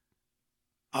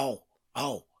 Oh,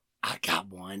 I got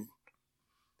one.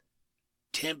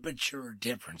 Temperature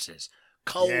differences.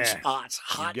 Cold Yeah. spots,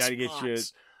 hot gotta get spots, your-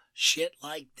 shit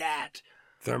like that.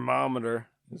 Thermometer.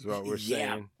 is what we're Yeah.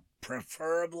 saying.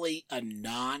 Preferably a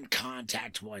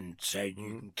non-contact one, so you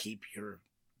can keep your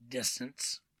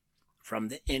distance from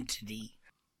the entity.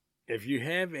 If you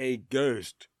have a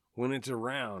ghost, when it's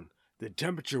around, the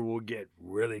temperature will get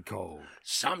really cold.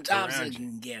 Sometimes Around it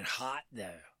can get hot,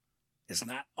 though. It's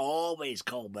not always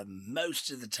cold, but most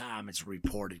of the time it's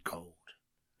reported cold.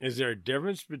 Is there a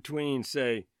difference between,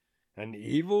 say, an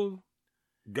evil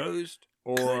ghost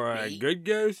or Could a be. good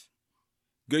ghost?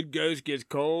 Good ghost gets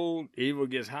cold, evil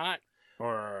gets hot,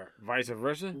 or vice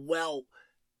versa? Well,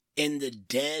 in the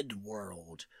dead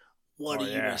world, what Oh,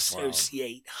 do you yeah,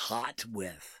 associate hot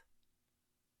with?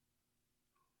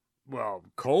 Well,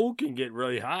 cold can get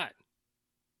really hot.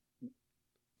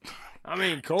 I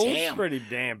mean, cold's damn. pretty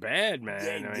damn bad,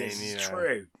 man. Yeah, I this mean, is you know.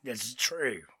 true. This is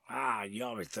true. Ah, you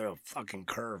always throw a fucking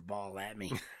curveball at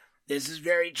me. This is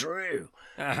very true.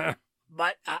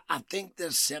 But I think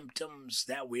the symptoms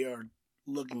that we are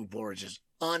looking for is just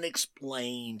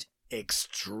unexplained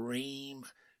extreme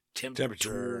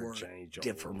temperature change.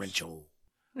 differential.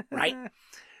 Right?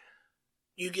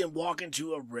 You can walk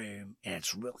into a room and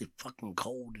it's really fucking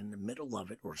cold in the middle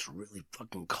of it, or it's really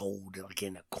fucking cold like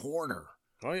in a corner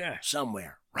Oh, yeah.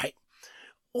 somewhere, right?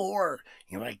 Or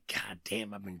you're like, God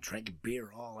damn, I've been drinking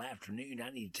beer all afternoon. I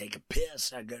need to take a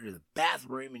piss. I go to the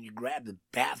bathroom and you grab the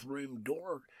bathroom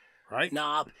door Right?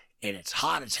 knob and it's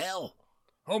hot as hell,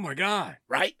 Oh, my God.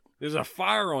 right? There's a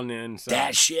fire on the inside.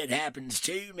 That shit happens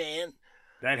too, man.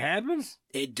 That happens?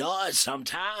 It does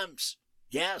sometimes.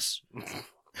 Yes.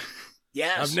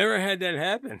 Yes. I've never had that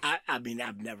happen. I mean,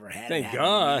 I've never had Thank it happen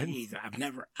God. to me either.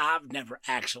 I've never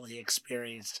actually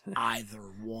experienced either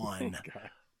one God.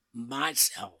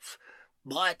 myself,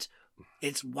 but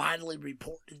it's widely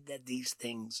reported that these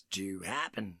things do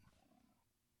happen.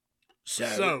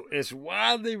 So it's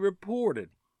widely reported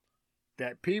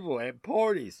that people at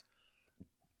parties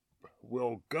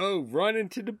will go run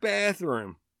into the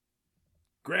bathroom,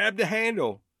 grab the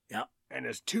handle, Yep. and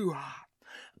it's too hot.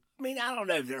 I mean, I don't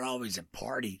know if they're always at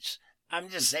parties. I'm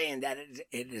just saying that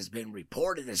it has been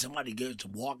reported that somebody goes to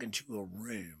walk into a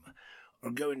room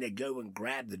or go and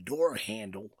grab the door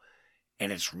handle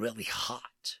and it's really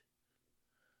hot.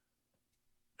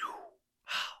 Whew.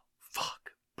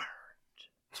 Fuck,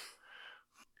 burned.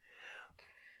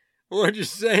 What you're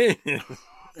saying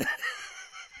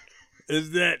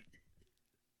is that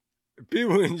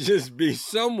people can just be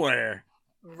somewhere.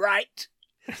 Right?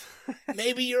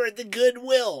 Maybe you're at the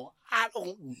Goodwill. I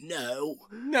don't know.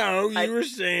 No, you I- were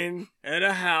saying at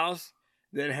a house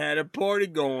that had a party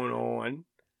going on,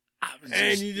 I was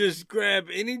and just, you just grab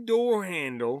any door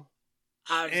handle.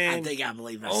 I and-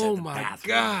 believe I said Oh the my bathroom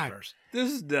God. first.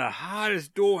 This is the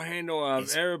hottest door handle I've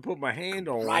It's ever put my hand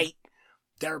on. Right?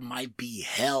 There might be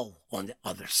hell on the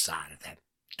other side of that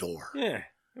door. Yeah.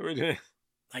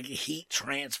 Like heat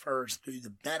transfers through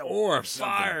the metal. Or a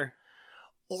something. fire.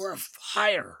 Or a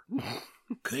fire.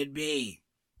 Could be.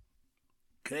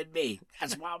 Could be.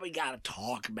 That's why we got to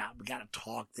talk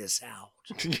this out.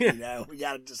 Yeah. You know, we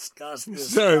got to discuss this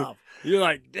So stuff. you're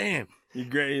like, damn.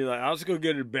 You're like, I'll just go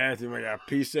to the bathroom. I got to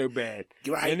pee so bad.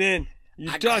 Right. And then you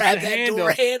I touch grabbed the that handle.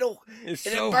 door handle It's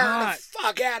and so it burned hot. the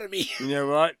fuck out of me. You know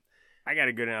what? I got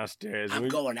to go downstairs. I'm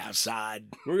going outside.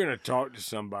 We're going to talk to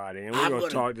somebody, and we're I'm going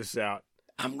to gonna- talk this out.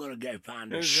 I'm going to go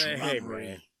find a And say, "Hey, shrubbery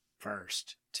man."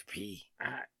 first to pee.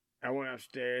 I went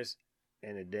upstairs,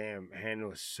 and the damn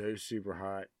handle is so super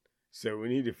hot. So we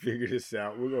need to figure this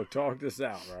out. We're going to talk this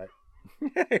out, right?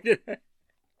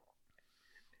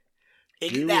 It Do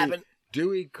can we- happen. Do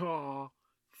we call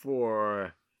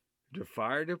for the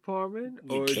fire department?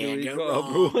 You or can't do we go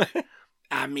call wrong.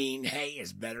 I mean, hey,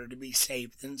 it's better to be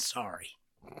safe than sorry.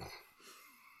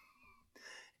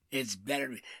 It's better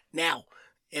to be... Now,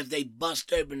 if they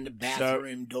bust open the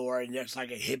bathroom door and there's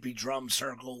like a hippie drum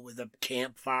circle with a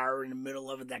campfire in the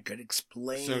middle of it, that could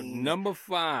explain So number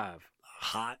 5.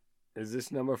 hot. Is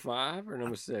this number 5 or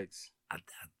number 6? I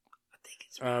think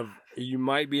it's You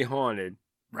might be haunted.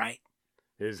 right.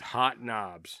 Is hot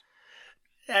knobs.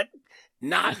 That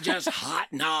not just hot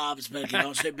knobs, but it can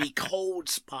also be cold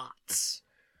spots.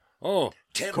 Oh,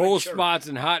 Temperature. cold spots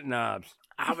and hot knobs.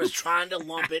 I was trying to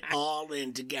lump it all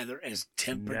in together as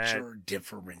temperature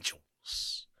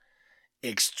differentials.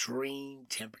 Extreme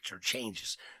temperature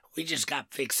changes. We just got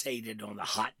fixated on the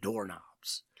hot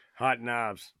doorknobs. Hot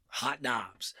knobs. Hot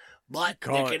knobs. But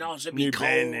Call there it can also be new band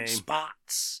cold name.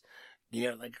 spots. You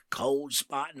know, like a cold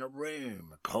spot in a room,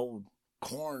 a cold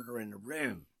corner in the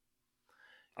room.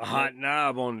 A hot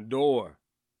knob on the door.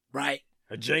 Right?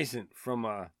 Adjacent from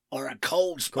a... Or a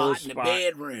cold spot Cold in the spot.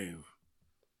 bedroom.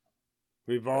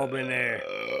 We've all been there.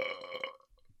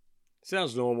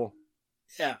 Sounds normal.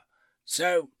 Yeah.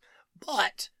 So,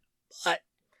 But,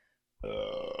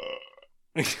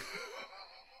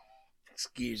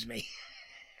 excuse me.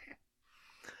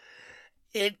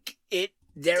 There Did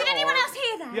anyone are, else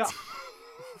hear that? Yeah.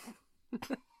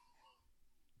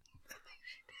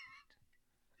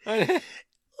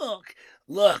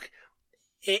 Look.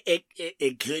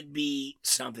 It could be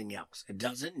something else. It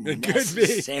doesn't It could be.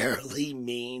 necessarily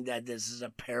mean that this is a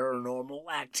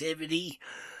paranormal activity.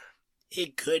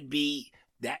 It could be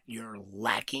that you're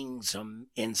lacking some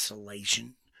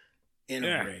insulation in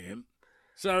Yeah. a room.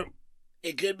 So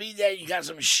It could be that you got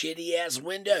some shitty ass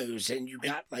windows and you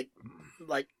got like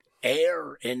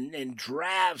air and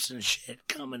drafts and shit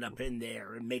coming up in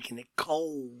there and making it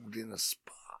cold in a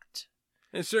spot.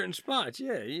 in certain spots,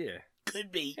 yeah.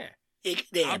 Could be. Yeah. It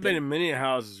could happen. I've been in many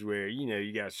houses where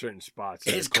you got certain spots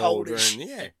that It's are colder cold as and shit.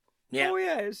 yeah. Yeah. Oh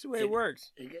yeah, it's the way it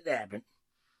works. It could happen.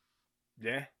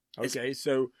 Yeah. Okay,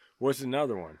 so what's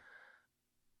another one?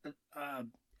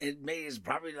 It's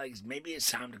probably like maybe it's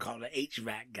time to call the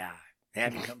HVAC guy.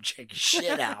 Have him come check your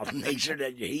shit out and make sure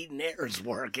that your heat and air is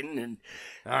working and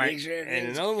All right. make sure And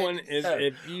everything's another good one to is go.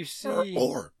 if you see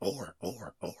or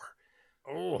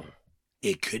oh.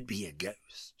 it could be a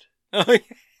ghost. Oh yeah.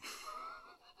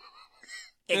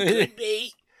 It could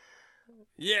be.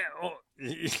 Yeah. Oh.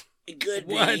 It could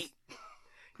What? be.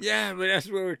 Yeah, but that's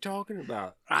what we're talking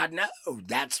about. I know.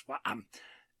 That's why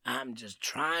I'm just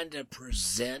trying to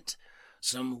present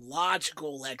some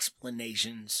logical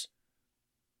explanations.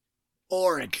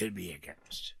 Or it could be a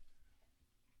ghost.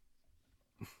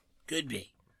 Could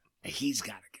be. He's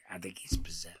got I think he's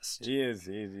possessed. He is.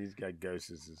 He's got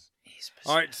ghosts. He's possessed.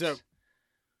 All right, so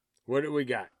what do we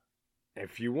got?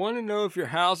 If you want to know if your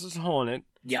house is haunted,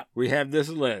 Yep. we have this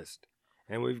list,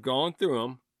 and we've gone through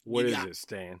them. What You is got- it,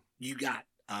 Stan? You got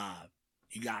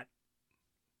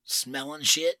smelling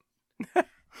shit.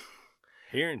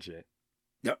 Hearing shit.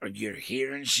 You're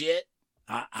hearing shit.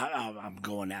 I'm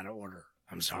going out of order.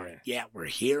 I'm sorry. Yeah, we're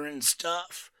hearing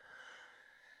stuff.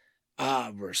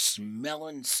 We're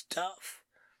smelling stuff.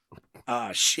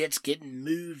 Shit's getting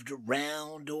moved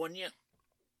around on you.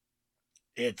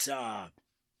 It's the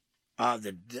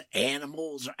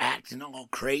animals are acting all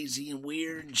crazy and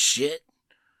weird and shit.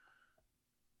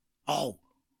 Oh,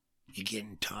 you're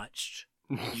getting touched.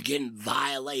 You're getting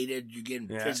violated. You're getting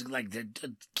Yeah. physically like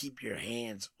to keep your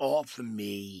hands off of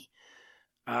me.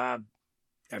 I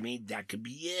mean that could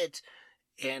be it.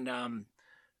 And Now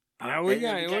and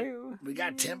then we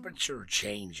got temperature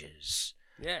changes.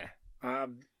 Yeah.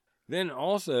 Um, Then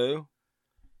also,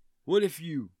 what if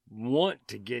you want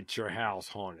to get your house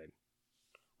haunted?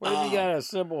 What if you got a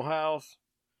simple house?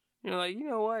 You're like, you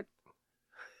know what?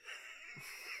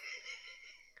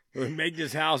 We make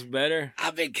this house better.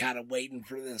 I've been kind of waiting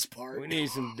for this part. We need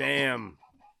some damn.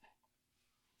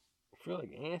 I feel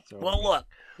like ants on Well, me. look.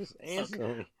 Just ants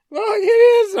on me. Look,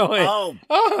 it is on it. Oh,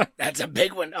 Oh. that's a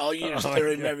big one. Oh, you just Oh,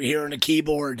 threw him yeah. over here on the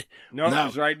keyboard. No, No.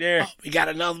 it's right there. Oh, we got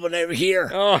another one over here.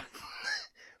 Oh,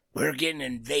 We're getting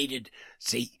invaded.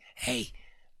 See, hey,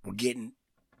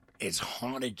 it's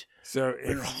haunted. so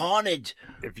We're haunted.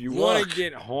 if you want Look. to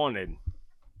get haunted,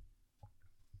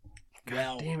 God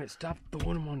Well, damn it! Stop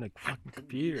throwing them on the fucking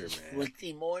computer, man. Flick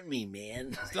him on me,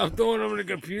 man. Stop throwing them on the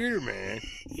computer, man.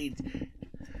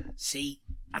 See,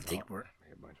 I think Oh,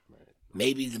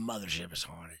 maybe the mothership is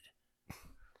haunted.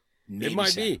 It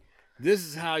might be. This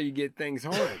is how you get things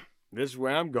haunted. This is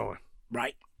where I'm going.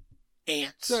 Right?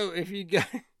 Ants. So if you got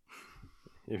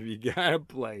a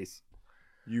place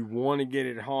you want to get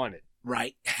it haunted,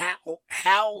 right.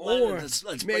 How or let's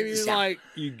break maybe this down. like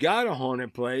you got a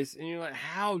haunted place and you're like,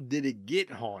 how did it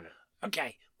get haunted?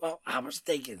 Okay, well, I was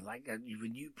thinking, like,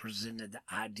 when you presented the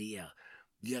idea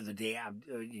the other day,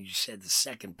 you said the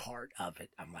second part of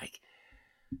it. I'm like,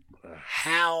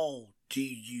 how do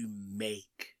you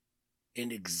make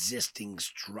an existing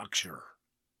structure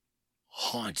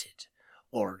haunted?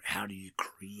 Or how do you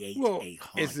create Well, a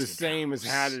haunted it's the same as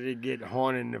how house? did it get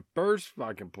haunted in the first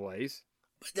fucking place?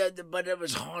 But it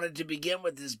was haunted to begin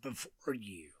with is before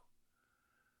you.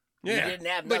 Yeah, You didn't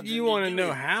have but nothing you to want to do know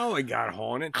with it. how it got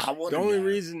haunted. I want The to only know.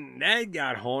 reason that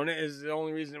got haunted is the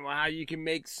only reason why you can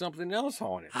make something else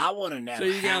haunted. I want to know So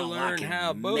you gotta how learn I can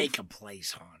how both- make a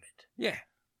place haunted. Yeah,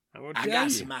 I will I tell got you.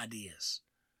 some ideas.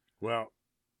 Well,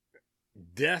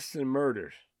 deaths and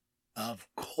murders. Of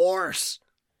course.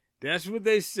 That's what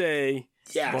they say.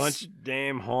 Yes. Bunch of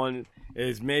damn haunted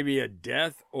is maybe a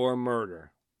death or a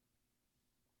murder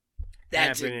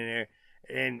That's happening it.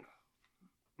 there, and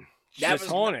That shit's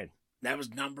was- haunted. That was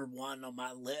number one on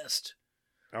my list.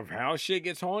 Of how shit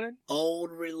gets haunted.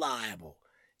 Old reliable.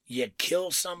 You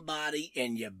kill somebody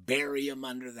and you bury them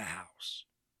under the house.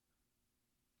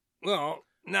 Well,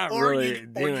 Not Or really you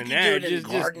could doing do that. it in the Just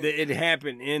garden. it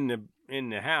happened in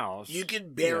the house. You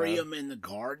can bury Yeah. them in the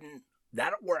garden.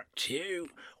 That'll work too.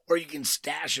 Or you can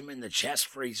stash them in the chest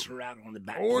freezer out on the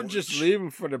back Or porch. just leave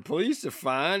them for the police to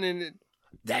find, and it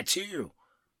That too.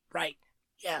 Right.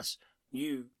 Yes.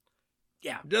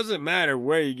 Yeah. doesn't matter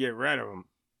where you get rid of them.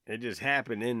 It just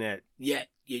happened in that Yeah.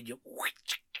 in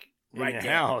Right the there.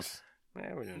 house.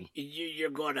 Man, we done- You're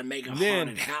going to make a Then,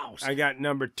 haunted house. I got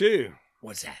number 2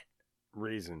 What's that?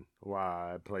 reason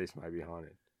why a place might be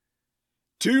haunted.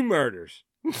 2 murders.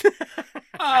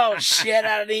 Oh, shit.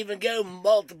 I didn't even go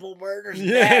multiple murders.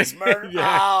 Yeah, Mass murder.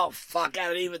 yeah. Oh, fuck. I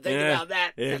didn't even think Yeah. about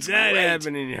that. If That's that great.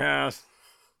 happened in your house,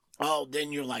 Oh,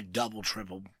 then you're like double,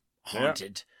 triple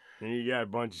haunted. then you got a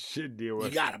bunch of shit to deal You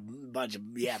with. got a bunch of,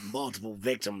 multiple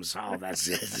victims. Oh, that's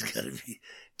it. It's going to be,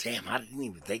 damn, I didn't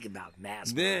even think about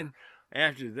mass Then, murder.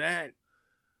 after that,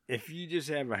 if you just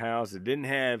have a house that didn't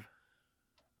have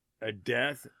a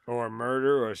death or a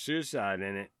murder or a suicide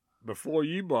in it before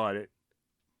you bought it,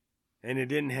 and it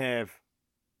didn't have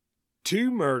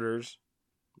 2 murders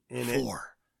in it,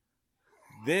 4.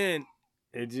 then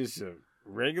it's just a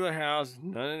regular house,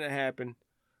 none of that happened.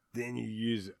 Then you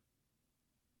use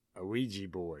a Ouija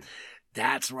board.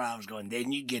 That's where I was going.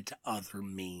 Then you get to other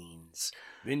means.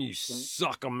 Then you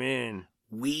suck them in.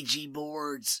 Ouija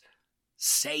boards,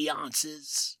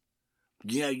 seances.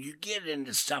 You get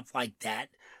into stuff like that.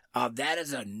 That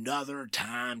is another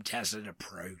time-tested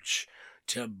approach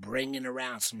to bringing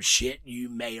around some shit you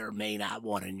may or may not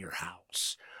want in your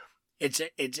house. It's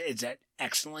an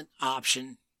excellent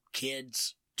option,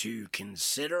 kids, to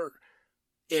consider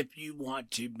if you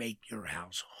want to make your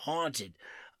house haunted.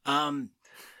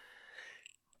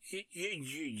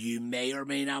 You may or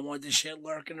may not want the shit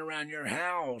lurking around your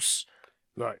house.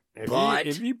 Look, But-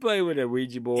 if you play with a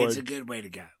Ouija board, It's a good way to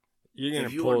go. you're if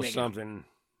gonna you wanna pull make it- something.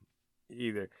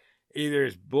 Either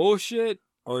it's bullshit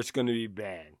or it's gonna be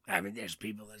bad. I mean, there's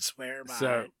people that swear by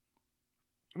So, it.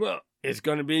 well, it's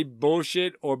gonna be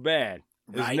bullshit or bad.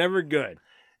 It's Right. never good.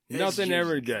 It's Nothing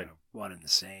ever usually good. kind of one and the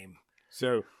same.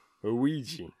 So a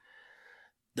Ouija,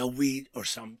 The weed, or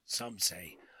some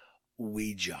say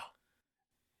Ouija.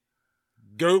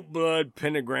 goat blood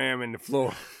pentagram in the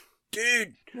floor.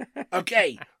 Dude,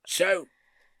 okay, so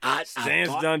I Stan's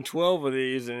thought, done 12 of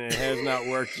these and it has not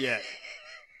worked yet.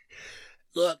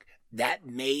 look, that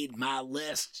made my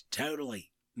list,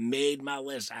 totally made my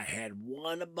list. I had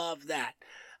one above that.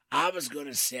 I was going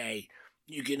to say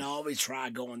you can always try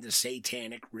going the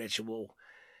satanic ritual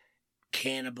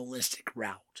cannibalistic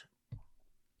route.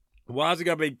 Why's it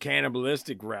got to be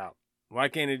cannibalistic route? Why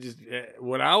can't it just?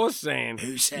 What I was saying,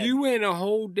 Who said you went a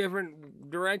whole different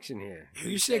direction here. Who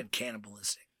You said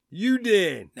cannibalistic? you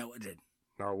did. No, it didn't.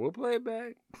 No, we'll play it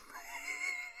back.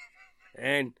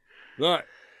 And look,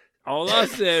 all I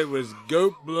said was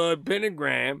goat blood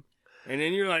pentagram, and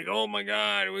then you're like, "Oh my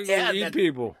God, we're gonna eat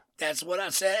people." That's what I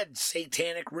said.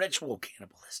 Satanic ritual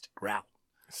cannibalistic route.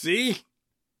 See,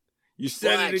 you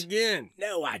said What? it again.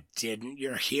 No, I didn't.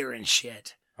 You're hearing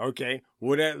shit. Okay,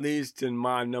 well that leads to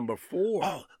my number 4.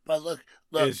 Oh, but look.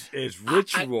 is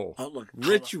ritual. Hold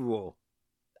Ritual.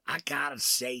 on. I gotta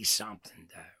say something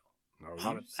though. No,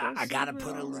 Hold you on. I said gotta something,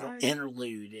 put a all little right.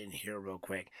 interlude in here real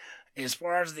quick. As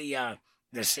far as the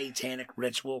satanic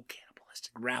ritual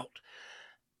cannibalistic route,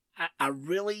 I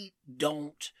really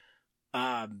don't.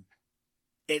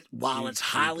 While Eat it's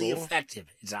highly people. effective,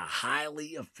 it's a highly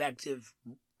effective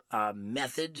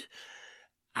method.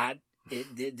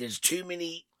 There's too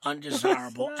many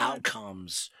undesirable What's that?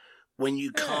 outcomes when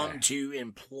you come Yeah. to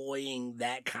employing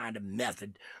that kind of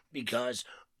method, because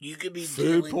you could be Food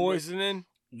dealing with, poisoning.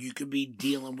 you could be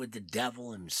dealing with the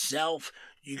devil himself.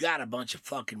 You got a bunch of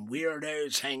fucking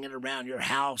weirdos hanging around your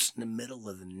house in the middle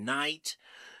of the night.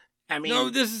 I mean, No,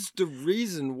 this is the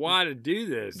reason why to do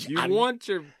this. You I'm- want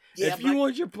your yeah, if you but-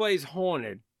 want your place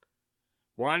haunted,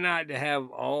 why not to have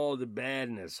all the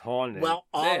badness haunted? Well,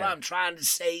 all there? I'm trying to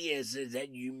say is that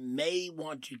you may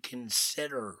want to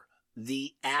consider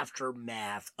the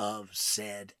aftermath of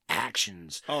said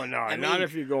actions. Oh no, I not mean-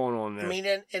 if you're going on this. I mean,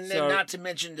 and then So- not to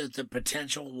mention the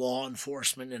potential law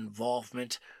enforcement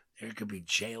involvement. There could be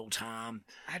jail time.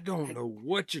 I don't know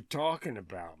what you're talking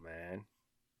about, man.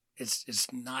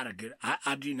 It's not a good.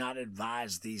 I do not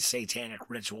advise the satanic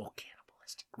ritual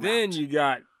cannibalistic Then route. you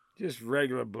got just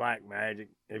regular black magic.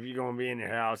 If you're gonna be in your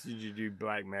house, you just do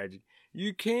black magic.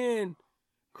 You can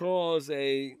cause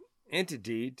a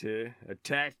entity to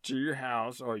attach to your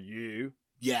house or you.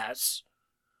 Yes,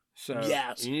 So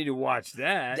Yes. you need to watch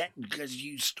that. that because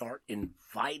you start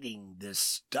inviting this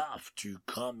stuff to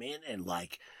come in and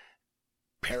like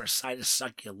parasitis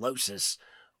succulosis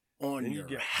on Then you your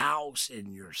get- house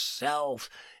and yourself,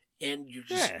 and you're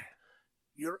just Yeah.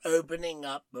 you're opening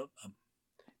up a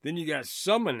Then you got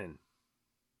summoning.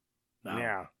 oh,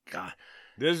 Now, God,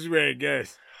 this is where it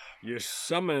goes. You're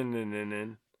summoning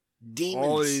in demons.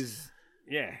 all these,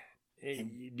 yeah,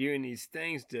 you're doing these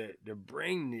things to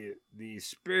bring these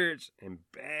spirits and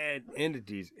bad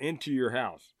entities into your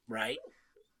house. Right?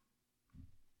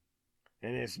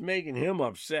 And it's making him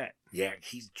upset. Yeah,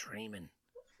 he's dreaming.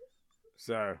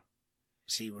 So,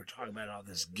 See, we're talking about all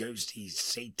this ghosty,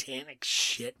 satanic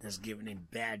shit that's giving him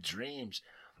bad dreams.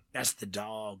 That's the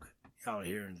dog. Y'all are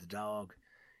hearing the dog.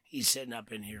 He's sitting up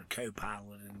in here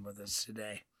co-piloting with us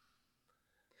today.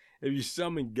 if you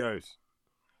summon ghosts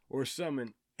or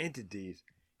summon entities,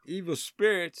 evil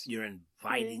spirits, You're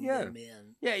inviting Yeah. them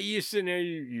in. yeah, you're sitting there,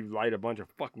 you light a bunch of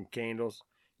fucking candles.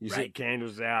 You Right. set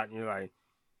candles out, and you're like,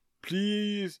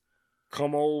 please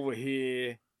come over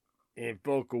here and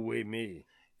fuck with me.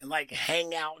 And like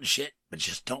hang out and shit, but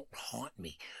just don't haunt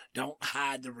me. Don't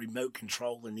hide the remote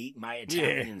control and eat my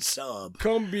Italian sub.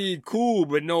 Come be cool,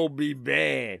 but no be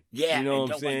bad. Yeah, you know and what I'm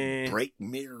don't saying? like break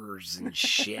mirrors and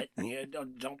shit. Yeah,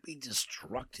 don't be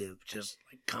destructive. Just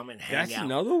like come and hang That's out.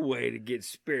 another way to get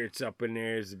spirits up in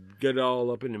there is to get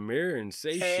all up in the mirror and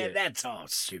say Yeah, shit. that's all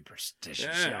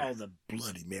superstitious. Yeah. All the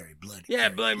Bloody Mary, Yeah,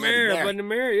 Bloody Mary up in the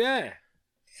mirror, yeah.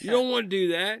 You don't want to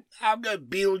do that. I'll go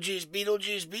Beetlejuice,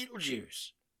 Beetlejuice,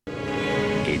 Beetlejuice.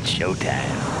 It's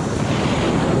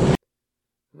showtime.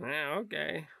 Yeah,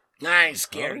 okay. I ain't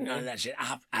scared of Okay. none of that shit.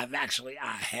 I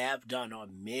have done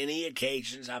on many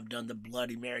occasions. I've done the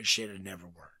Bloody Mary shit. It never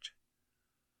worked.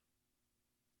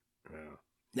 Well,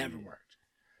 Never Yeah. worked.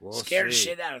 we'll Scared the see.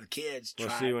 shit out of the kids. We'll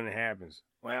Try see it. when it happens.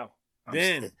 Well,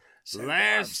 Then, so far, I'm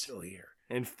last- still here.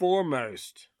 And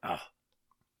foremost, Oh,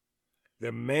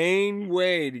 the main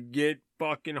way to get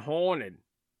fucking haunted,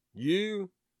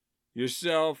 you,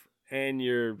 yourself, and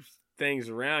your things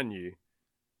around you,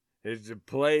 is to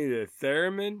play the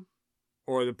theremin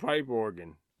or the pipe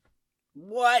organ.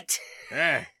 what?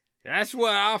 Yeah, that's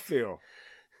what I feel.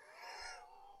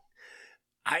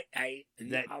 I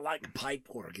That- I like pipe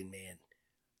organ, man.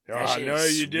 Oh, That I shit know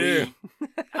is you do.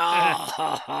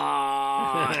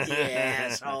 Oh,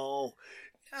 yes. Oh,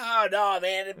 no,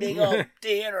 man. The big old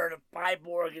theater, the pipe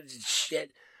organs and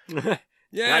shit.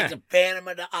 Yeah, Like the Phantom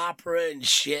of the Opera and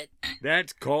shit.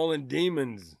 that's calling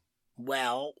demons.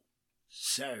 Well,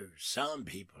 so some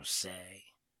people say.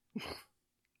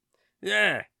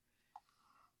 Yeah.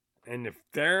 And the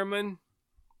theremin,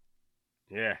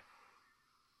 yeah.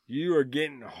 You are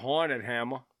getting haunted,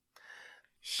 Hammer.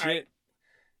 Shit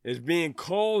is being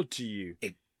called to you.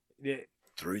 Yeah.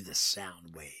 Through the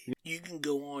sound wave. You can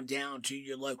go on down to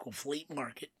your local flea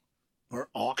market or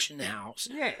auction house,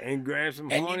 Yeah, and grab some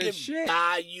and you haunted can shit.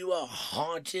 buy you a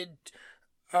haunted,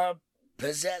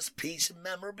 possessed piece of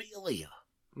memorabilia.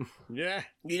 Yeah.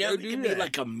 You know, Go it do could be that.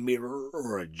 like a mirror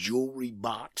or a jewelry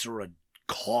box or a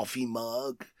coffee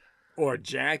mug. Or a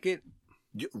jacket.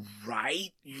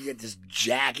 Right? You get this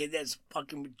jacket that's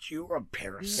fucking with you, or a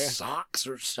pair of Yeah. socks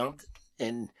or something,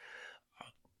 and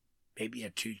maybe a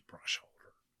toothbrush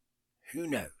holder. Who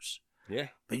knows? Yeah.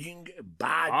 But you can go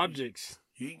buy Objects.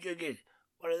 You can go get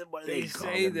what are They they called?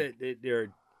 say that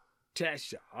they're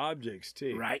attached to objects,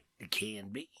 too. Right? It can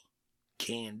be.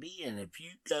 Can be. And if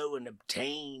you go and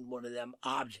obtain one of them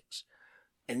objects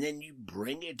and then you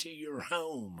bring it to your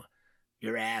home,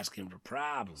 you're asking for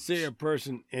problems. Say a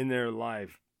person in their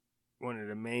life, one of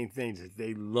the main things that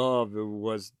they loved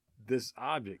was this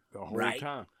object the whole Right.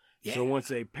 time. Yeah. So once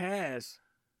they pass,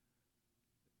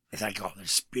 It's like all the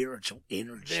spiritual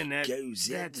energy then goes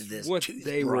that's into this what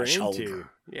they were toothbrush into. holder.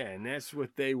 Yeah, and that's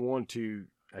what they want to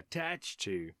attach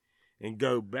to and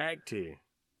go back to.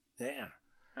 Yeah.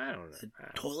 I don't The know.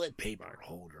 toilet paper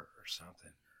holder or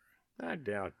something. I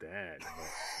doubt that.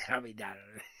 I mean,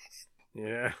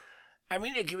 Yeah. I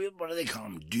mean, it could be, what do they call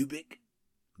them? Dubik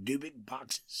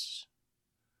boxes.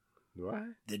 What?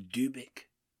 The Dubik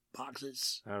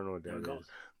boxes. I don't know what They're that called. is.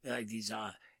 They're like these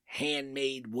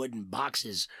handmade wooden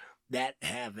boxes that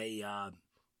have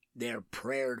they're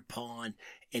prayed upon,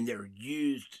 and they're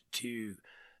used to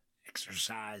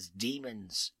exorcise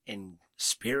demons and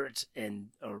spirits, and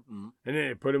And then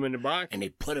they put them in the box? they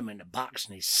put them in a box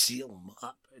and they seal them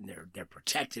up, and they're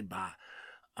protected by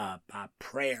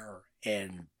prayer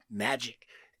and magic.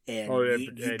 And Oh,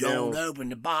 you they don't don't- open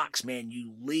the box, man.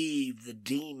 You leave the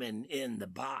demon in the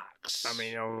box. I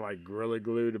mean, don't like Gorilla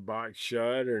Glue the box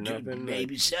shut or Dude, nothing?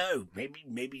 maybe so.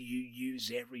 Maybe you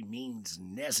use every means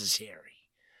necessary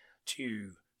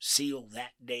to seal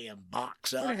that damn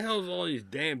box Where up. the hell's all these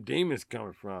damn demons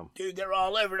coming from? Dude, they're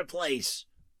all over the place.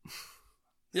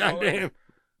 Yeah, Oh, damn.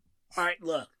 All right,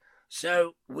 look.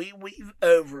 So we've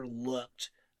overlooked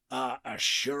a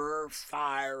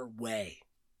surefire way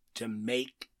to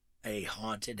make a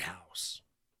haunted house.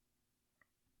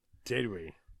 Did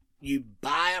we? You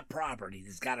buy a property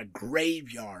that's got a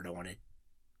graveyard on it,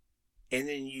 and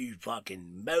then you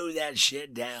fucking mow that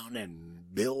shit down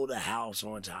and build a house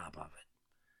on top of it.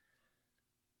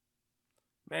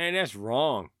 Man, that's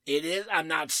wrong. It is. I'm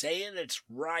not saying it's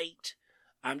right.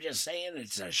 I'm just saying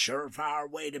it's a surefire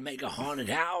way to make a haunted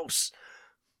house.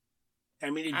 I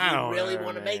mean, if you really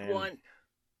want to make one,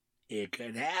 it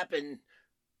could happen.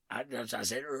 As I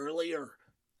said earlier,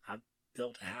 I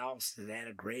built a house that had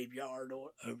a graveyard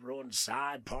over on the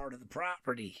side part of the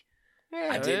property. Yeah,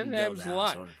 I didn't that build happens a a house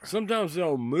lot. on the property. Sometimes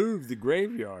they'll move the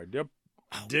graveyard. They'll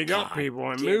dig up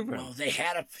people and move them. Well, they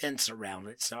had a fence around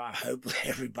it, so I hope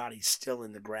everybody's still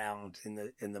in the ground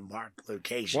in the marked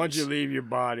locations. Once you leave your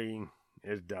body,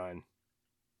 it's done.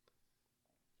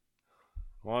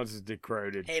 Once it's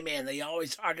decrepit. Hey man, they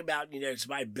always talk about,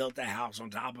 somebody built a house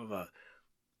on top of a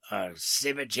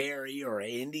cemetery or an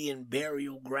Indian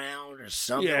burial ground or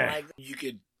something like that. You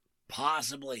could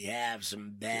possibly have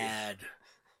some bad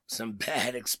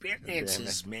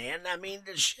experiences, man. I mean,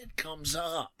 the shit comes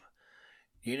up,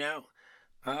 it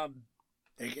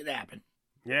could happen.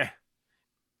 Yeah.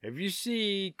 If you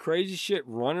see crazy shit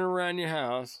running around your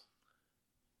house,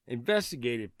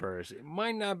 investigate it first. It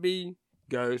might not be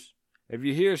ghosts. If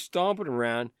you hear stomping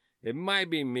around, it might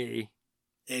be me.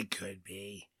 It could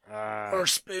be. Or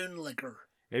spoon liquor.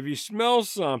 If you smell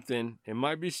something, it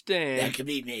might be Stan. That could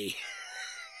be me.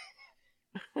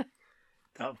 The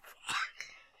fuck?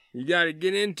 You got to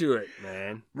get into it,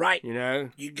 man. Right.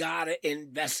 You got to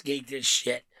investigate this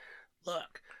shit.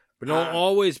 Look. But don't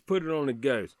always put it on the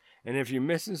ghost. And if you're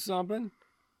missing something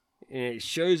and it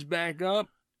shows back up,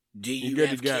 you're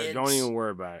good to go. Kids? Don't even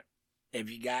worry about it. If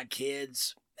you got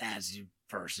kids, that's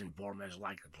first and foremost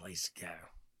like the place to go.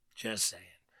 Just saying.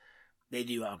 They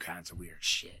do all kinds of weird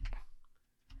shit.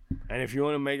 And if you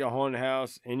want to make a haunted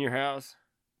house in your house,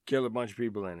 kill a bunch of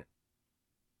people in it.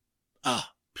 Oh,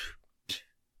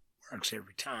 works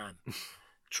every time.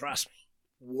 Trust me,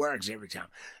 works every time.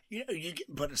 You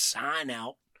can put a sign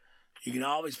out. You can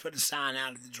always put a sign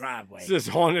out at the driveway. It's this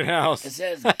haunted house. It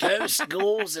says, ghosts,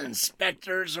 ghouls, and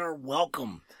specters are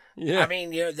welcome. Yeah. I mean,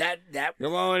 that.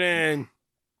 Come on in.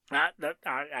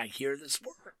 I hear this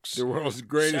works. The world's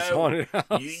greatest haunted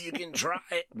house. You can try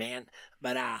it, man.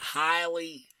 But I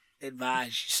highly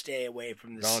advise you stay away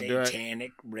from the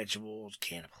satanic rituals,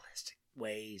 cannibalistic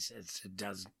ways.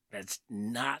 That's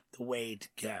not the way to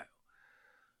go.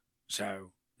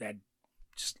 So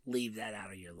just leave that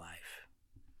out of your life.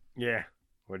 Yeah,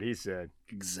 what he said.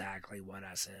 Exactly what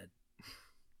I said.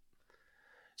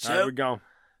 All right, we're gone.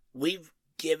 We've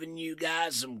given you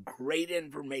guys some great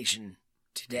information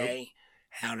today.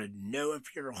 How to know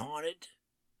if you're haunted.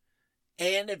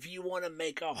 And if you want to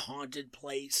make a haunted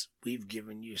place, we've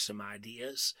given you some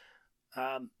ideas.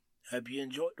 Hope you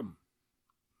enjoyed them.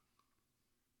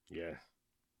 Yeah.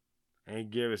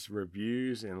 And give us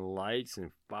reviews and likes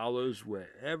and follows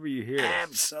wherever you hear us.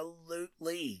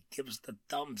 Absolutely. Give us the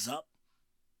thumbs up.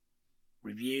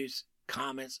 Reviews,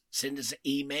 comments. Send us an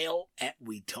email at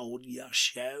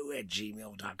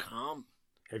wetoldyoushow@gmail.com.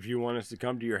 If you want us to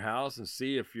come to your house and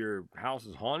see if your house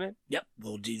is haunted. Yep,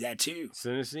 we'll do that too.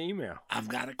 Send us an email. I've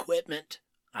got equipment.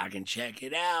 I can check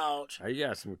it out. I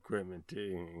got some equipment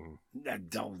too.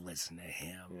 Don't listen to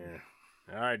him. Yeah.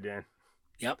 All right, Dan.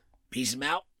 Yep. Peace him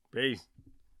out. Peace.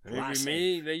 Let me be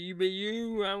me. Let you be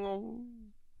you. I'm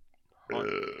going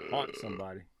to haunt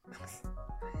somebody.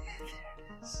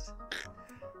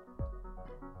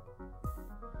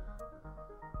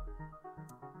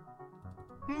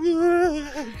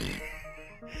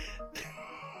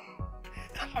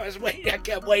 I was waiting. I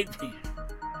kept waiting for you.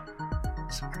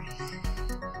 Sorry.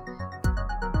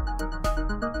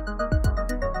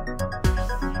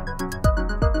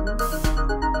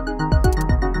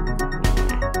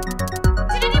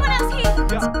 Did anyone else hear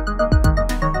that?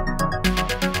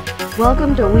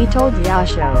 Welcome to We Told Ya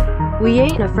Show. We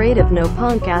ain't afraid of no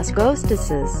punk ass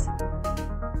ghostesses.